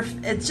this.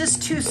 It's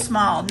just too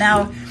small.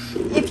 Now,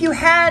 if you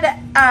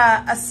had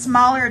a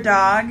smaller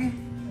dog,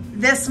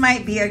 this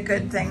might be a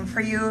good thing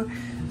for you.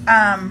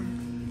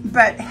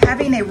 But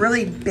having a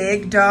really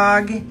big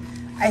dog,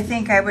 I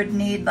think I would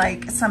need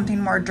like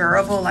something more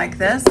durable like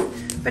this.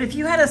 But if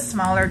you had a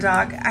smaller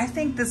dog, I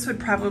think this would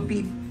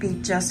probably be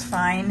just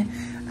fine.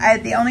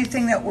 The only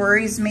thing that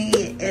worries me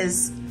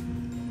is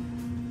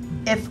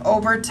if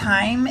over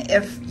time,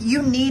 if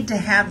you need to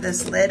have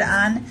this lid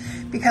on,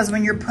 because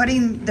when you're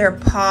putting their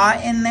paw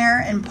in there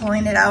and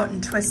pulling it out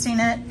and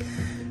twisting it,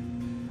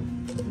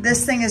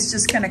 this thing is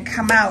just gonna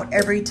come out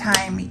every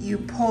time you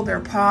pull their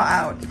paw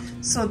out.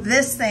 So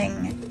this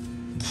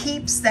thing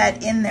keeps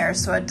that in there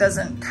so it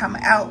doesn't come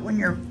out when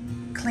you're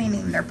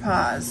cleaning their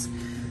paws.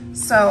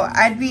 So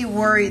I'd be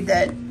worried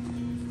that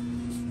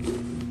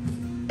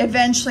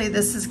eventually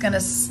this is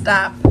gonna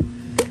stop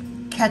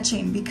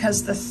catching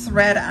because the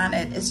thread on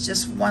it is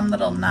just one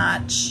little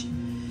notch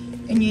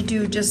and you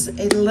do just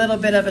a little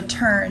bit of a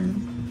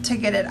turn to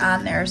get it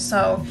on there.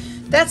 So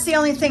that's the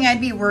only thing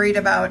I'd be worried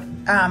about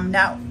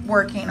not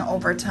working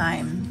over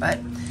time. But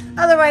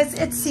otherwise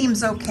it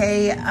seems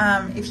okay.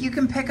 If you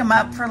can pick them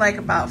up for like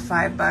about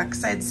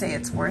 $5, I'd say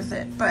it's worth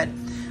it, but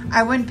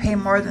I wouldn't pay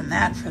more than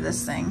that for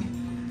this thing.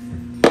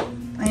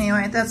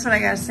 Anyway, that's what I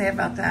gotta say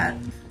about that.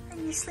 Are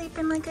you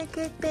sleeping like a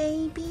good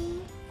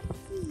baby?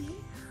 Yeah.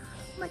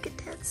 Look at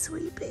that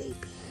sweet baby.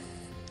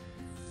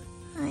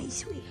 Hi,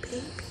 sweet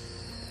baby.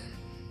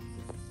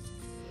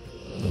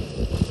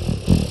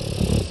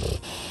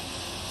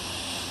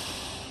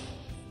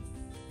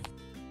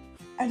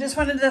 I just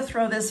wanted to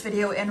throw this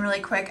video in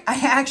really quick. I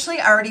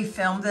actually already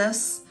filmed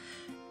this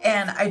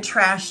and I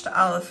trashed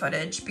all the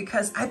footage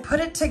because I put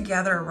it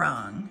together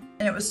wrong.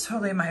 And it was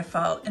totally my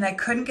fault. And I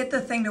couldn't get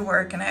the thing to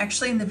work. And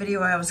actually in the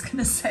video, I was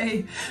gonna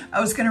say, I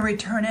was gonna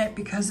return it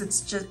because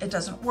it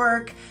doesn't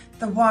work.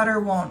 The water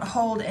won't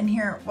hold in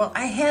here. Well,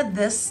 I had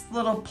this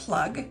little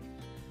plug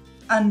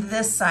on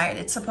this side.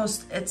 It's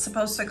supposed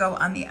to go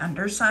on the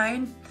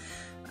underside.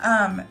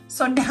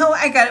 So now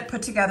I got it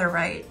put together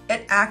right.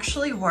 It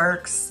actually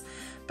works,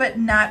 but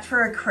not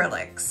for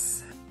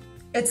acrylics.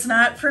 It's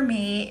not for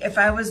me. If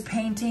I was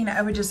painting,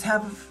 I would just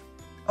have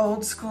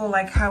old school,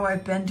 like how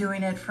I've been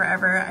doing it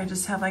forever. I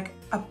just have like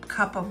a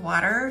cup of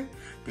water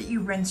that you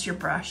rinse your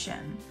brush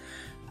in.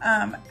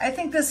 I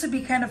think this would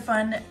be kind of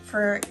fun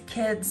for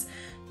kids,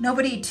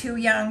 nobody too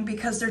young,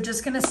 because they're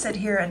just gonna sit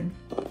here and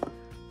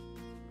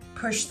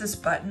push this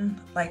button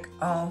like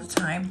all the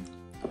time.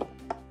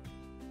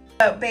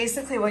 But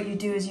basically what you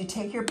do is you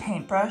take your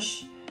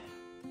paintbrush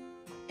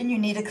and you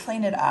need to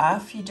clean it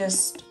off. You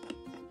just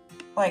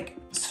like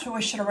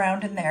swish it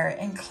around in there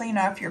and clean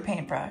off your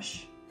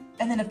paintbrush.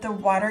 And then if the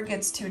water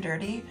gets too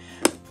dirty,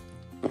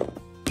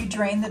 you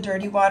drain the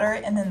dirty water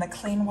and then the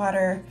clean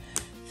water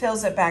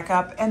fills it back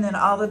up and then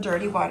all the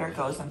dirty water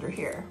goes under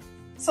here.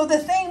 So the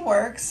thing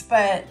works,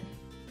 but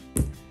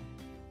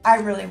I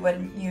really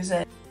wouldn't use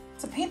it.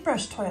 It's a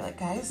paintbrush toilet,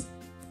 guys.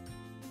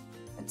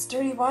 It's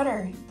dirty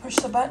water. You push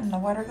the button, the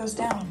water goes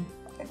down.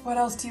 Like, what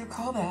else do you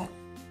call that?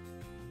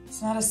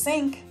 It's not a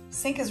sink.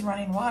 Sink is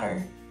running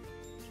water.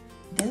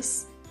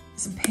 This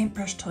is a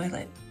paintbrush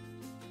toilet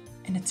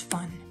and it's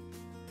fun,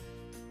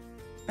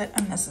 but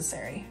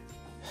unnecessary.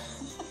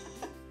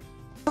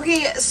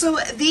 Okay, so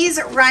these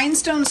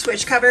rhinestone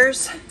switch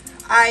covers,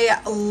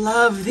 I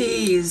love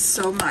these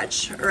so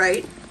much,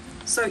 right?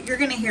 So you're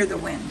gonna hear the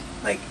wind,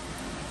 like,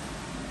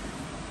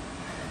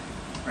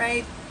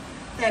 right?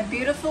 That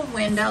beautiful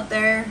wind out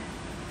there.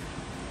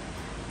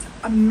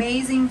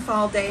 Amazing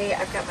fall day.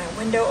 I've got my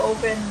window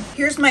open.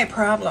 Here's my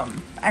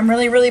problem. I'm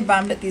really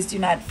bummed that these do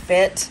not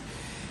fit.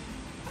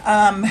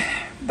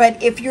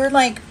 But if you're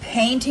like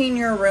painting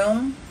your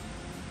room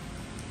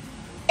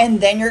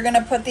and then you're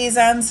gonna put these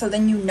on, so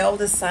then you know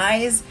the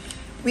size,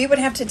 we would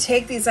have to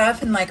take these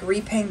off and like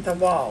repaint the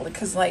wall,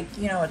 because like,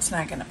 you know, it's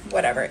not gonna,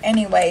 whatever.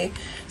 Anyway,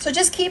 so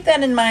just keep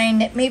that in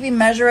mind, maybe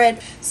measure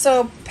it.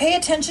 So pay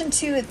attention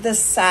to the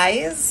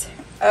size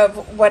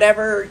of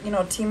whatever, you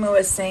know, TEMU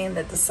is saying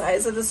that the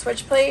size of the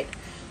switch plate,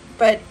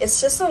 but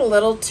it's just a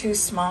little too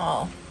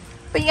small.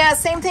 But yeah,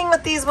 same thing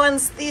with these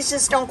ones. These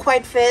just don't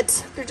quite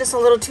fit. They're just a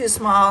little too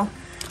small.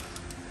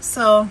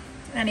 So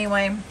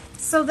anyway,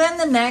 so then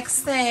the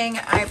next thing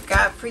I've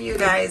got for you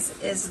guys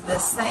is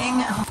this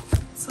thing.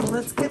 So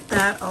let's get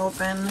that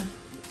open.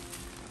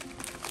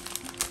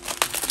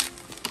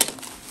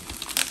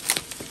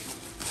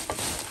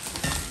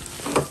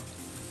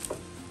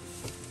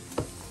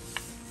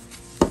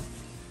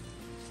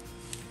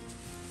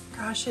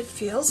 Gosh, it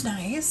feels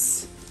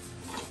nice.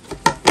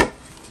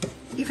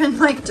 Even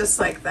like just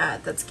like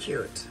that, that's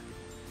cute.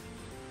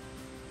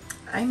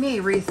 I may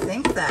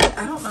rethink that.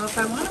 I don't know if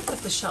I want to put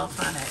the shelf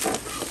on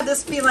it. Could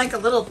this be like a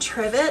little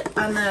trivet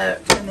on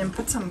the, and then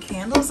put some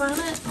candles on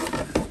it?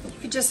 You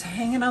could just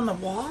hang it on the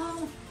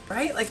wall,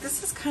 right? Like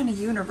this is kind of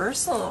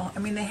universal. I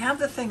mean, they have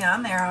the thing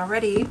on there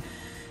already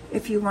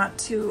if you want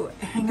to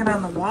hang it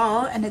on the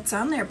wall, and it's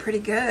on there pretty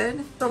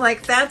good. So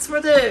like that's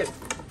where the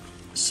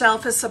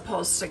shelf is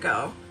supposed to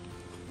go.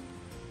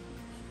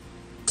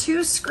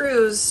 2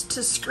 screws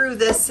to screw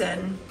this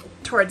in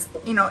towards,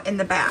 you know, in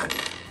the back.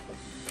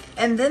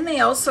 And then they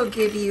also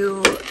give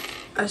you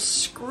a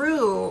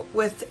screw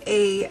with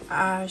a,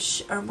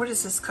 what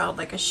is this called?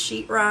 Like a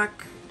sheetrock.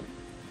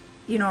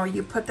 You know,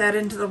 you put that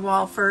into the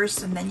wall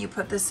first and then you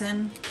put this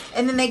in.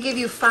 And then they give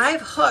you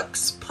 5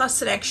 hooks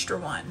plus an extra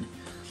one.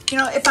 You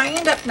know, if I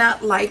end up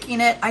not liking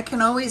it, I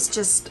can always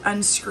just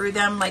unscrew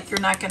them. Like you're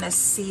not going to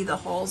see the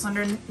holes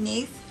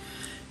underneath.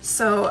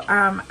 So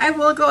I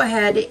will go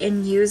ahead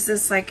and use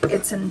this like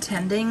it's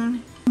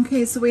intending.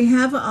 Okay, so we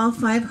have all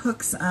 5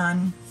 hooks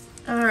on.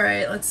 All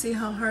right, let's see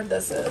how hard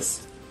this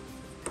is.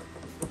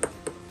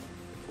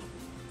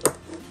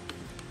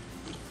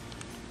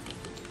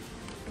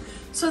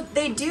 So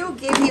they do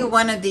give you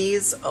one of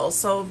these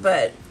also,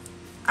 but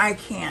I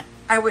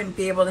wouldn't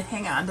be able to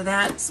hang on to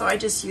that. So I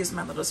just use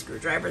my little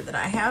screwdriver that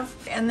I have.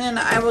 And then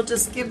I will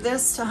just give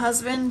this to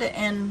husband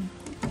and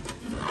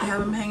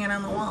have him hanging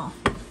on the wall.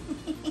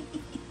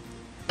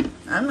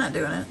 I'm not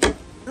doing it.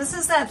 This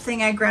is that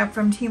thing I grabbed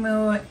from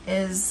TEMU,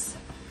 is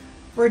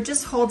where it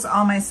just holds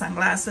all my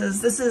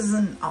sunglasses. This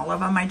isn't all of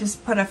them. I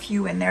just put a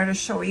few in there to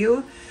show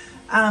you.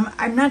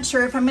 I'm not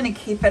sure if I'm going to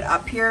keep it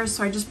up here,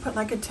 so I just put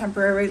like a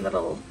temporary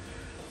little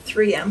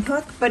 3M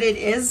hook, but it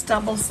is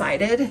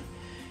double-sided.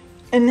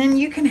 And then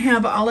you can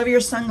have all of your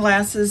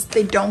sunglasses.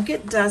 They don't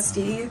get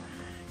dusty.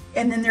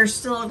 And then they're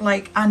still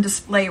like on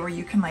display where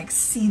you can like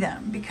see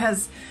them,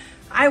 because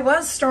I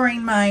was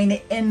storing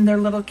mine in their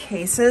little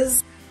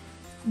cases.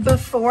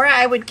 Before,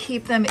 I would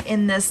keep them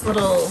in this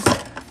little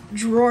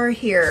drawer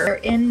here. They're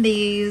in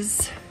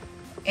these,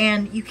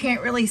 and you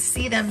can't really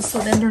see them, so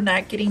then they're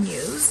not getting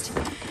used.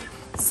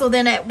 So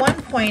then at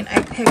one point,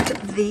 I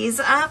picked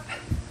these up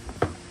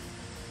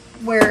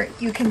where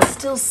you can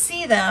still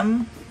see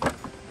them.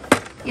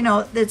 You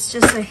know, it's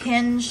just a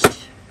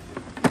hinged,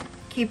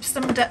 keeps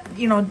them,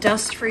 you know,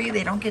 dust-free.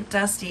 They don't get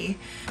dusty,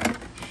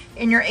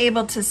 and you're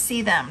able to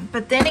see them.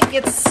 But then it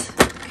gets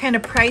kind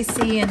of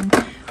pricey,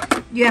 and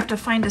you have to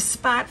find a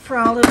spot for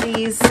all of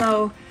these.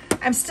 So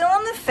I'm still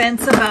on the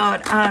fence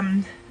about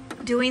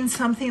doing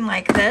something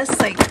like this,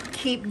 like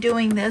keep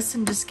doing this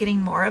and just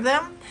getting more of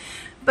them.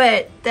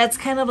 But that's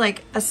kind of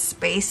like a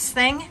space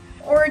thing,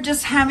 or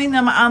just having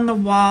them on the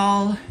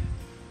wall.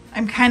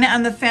 I'm kind of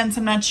on the fence.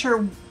 I'm not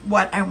sure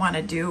what I want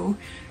to do.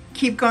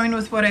 Keep going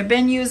with what I've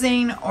been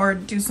using or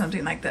do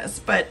something like this.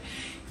 But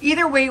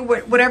either way,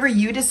 whatever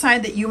you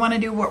decide that you want to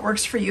do, what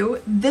works for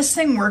you, this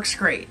thing works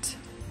great.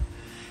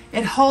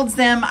 It holds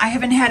them. I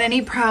haven't had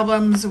any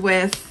problems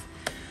with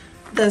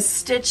the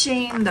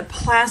stitching, the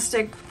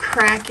plastic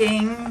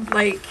cracking.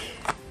 Like,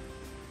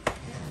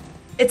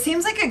 it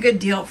seems like a good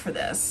deal for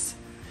this.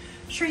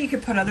 Sure, you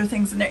could put other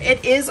things in there.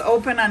 It is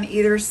open on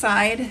either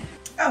side.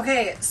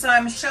 Okay, so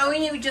I'm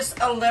showing you just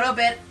a little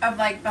bit of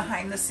like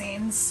behind the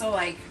scenes. So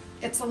like,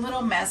 it's a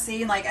little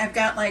messy. Like I've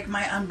got like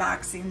my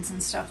unboxings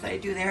and stuff that I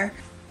do there.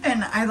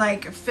 And I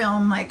like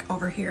film like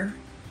over here,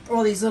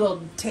 all these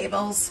little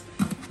tables.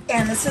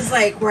 And this is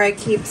like where I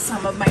keep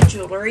some of my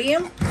jewelry.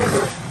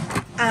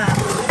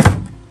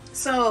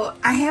 So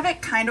I have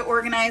it kind of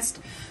organized.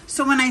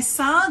 So when I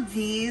saw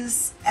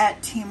these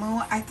at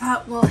TEMU, I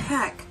thought, well,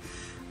 heck,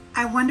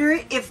 I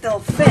wonder if they'll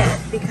fit,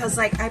 because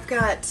like I've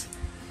got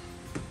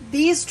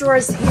these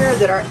drawers here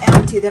that are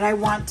empty that I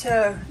want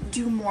to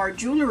do more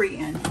jewelry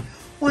in.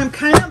 Well, I'm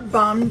kind of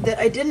bummed that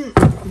I didn't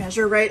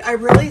measure right. I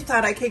really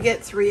thought I could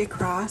get 3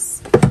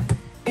 across,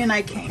 and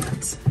I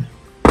can't.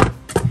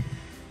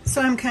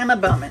 So I'm kind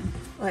of bumming.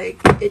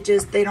 Like, it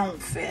just, they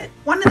don't fit.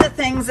 One of the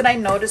things that I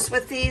noticed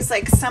with these,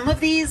 like some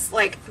of these,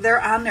 like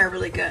they're on there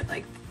really good.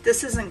 Like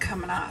this isn't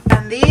coming off.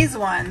 And these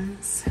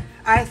ones,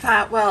 I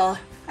thought, well,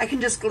 I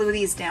can just glue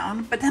these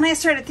down. But then I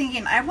started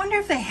thinking, I wonder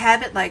if they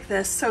have it like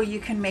this so you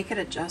can make it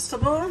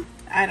adjustable.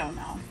 I don't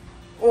know.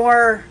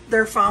 Or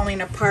they're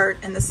falling apart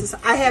and this is,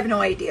 I have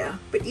no idea.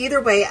 But either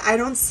way, I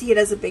don't see it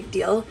as a big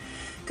deal.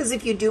 Because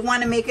if you do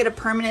want to make it a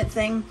permanent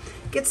thing,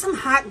 get some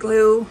hot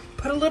glue,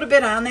 put a little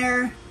bit on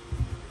there,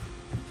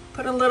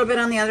 put a little bit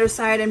on the other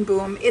side, and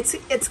boom,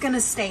 it's gonna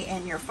stay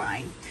in, you're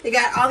fine. They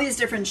got all these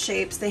different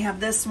shapes. They have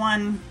this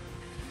one,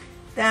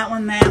 that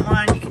one, that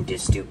one. You can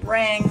just do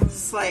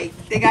rings, like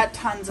they got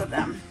tons of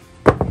them.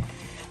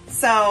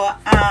 So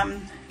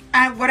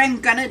what I'm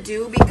gonna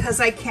do, because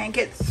I can't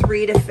get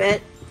 3 to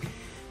fit,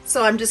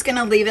 so I'm just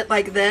gonna leave it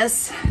like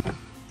this,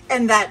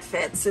 and that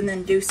fits, and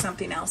then do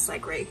something else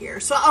like right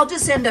here. So I'll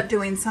just end up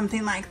doing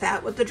something like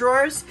that with the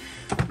drawers.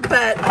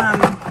 But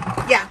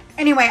yeah,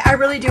 anyway, I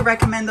really do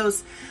recommend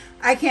those.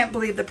 I can't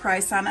believe the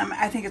price on them.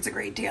 I think it's a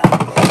great deal.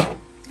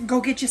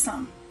 Go get you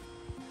some.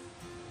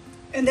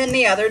 And then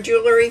the other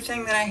jewelry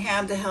thing that I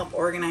have to help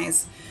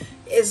organize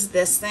is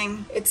this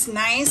thing. It's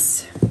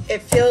nice.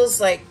 It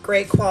feels like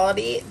great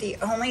quality. The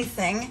only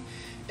thing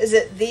is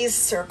that these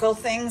circle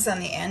things on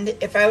the end,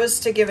 if I was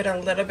to give it a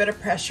little bit of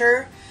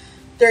pressure,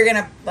 they're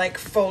gonna like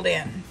fold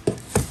in.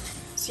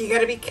 So you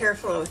gotta be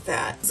careful with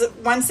that.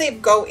 Once they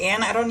go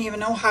in, I don't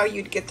even know how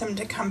you'd get them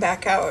to come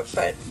back out,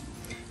 but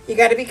you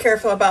got to be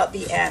careful about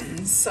the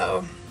ends.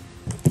 So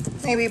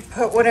maybe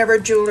put whatever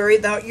jewelry,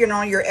 though, you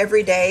know, your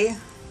everyday,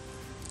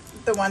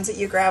 the ones that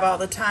you grab all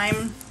the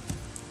time,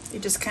 you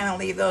just kind of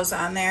leave those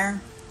on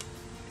there.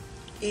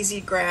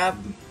 Easy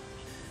grab.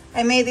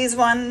 I made these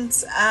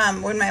ones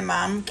when my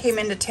mom came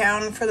into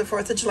town for the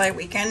 4th of July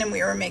weekend and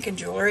we were making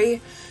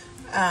jewelry.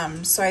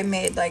 So I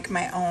made like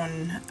my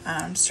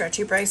own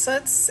stretchy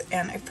bracelets,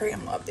 and I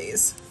freaking love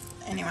these.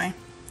 Anyway.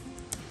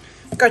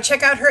 Go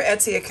check out her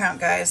Etsy account,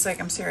 guys.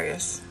 Like, I'm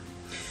serious.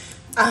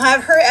 I'll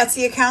have her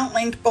Etsy account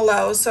linked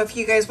below. So if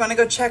you guys want to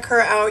go check her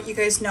out, you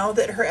guys know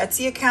that her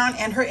Etsy account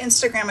and her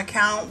Instagram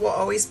account will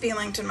always be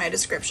linked in my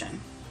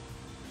description.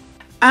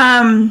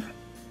 Now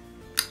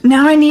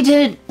I need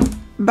to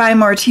buy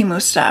more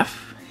TEMU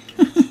stuff.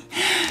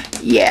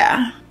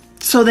 Yeah.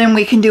 So then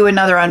we can do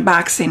another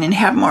unboxing and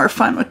have more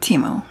fun with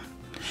TEMU.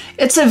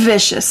 It's a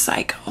vicious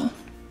cycle.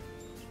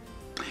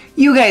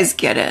 You guys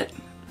get it.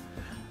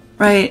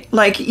 Right?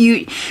 Like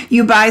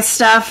you buy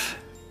stuff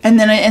and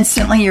then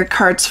instantly your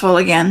cart's full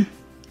again.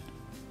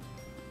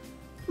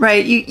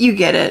 Right? You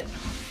get it.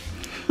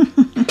 All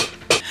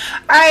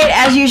right,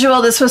 as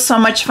usual, this was so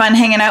much fun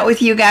hanging out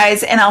with you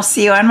guys, and I'll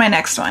see you on my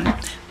next one.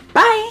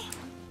 Bye.